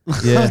 Was it?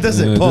 Yeah. Does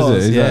it Yeah,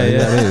 pause? Is Yeah, that- yeah.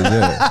 that is,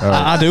 yeah. All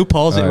right. I do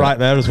pause it All right. right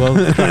there as well.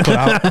 Crack it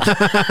out.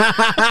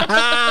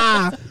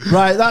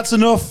 Right, that's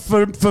enough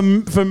from me. Get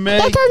under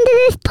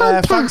this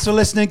podcast. Thanks for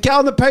listening. Get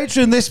on the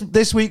Patreon.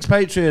 This week's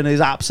Patreon is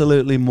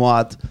absolutely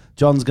mwad.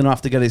 John's going to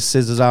have to get his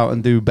scissors out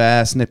and do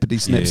bare snippety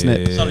snip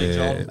snip. Sorry,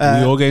 John.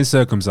 We all getting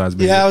circumcised.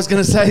 Baby. Yeah, I was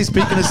going to say,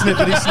 speaking of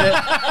snippety snip,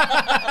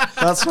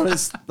 that's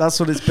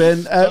what it's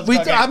been.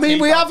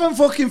 We haven't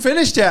fucking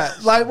finished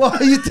yet. Like, what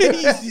are you doing?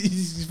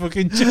 He's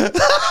fucking. Right,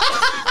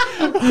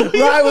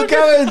 we're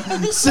going.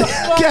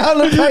 Get on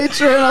the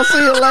Patreon. I'll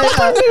see you later. Get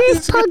under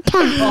this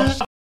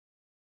podcast.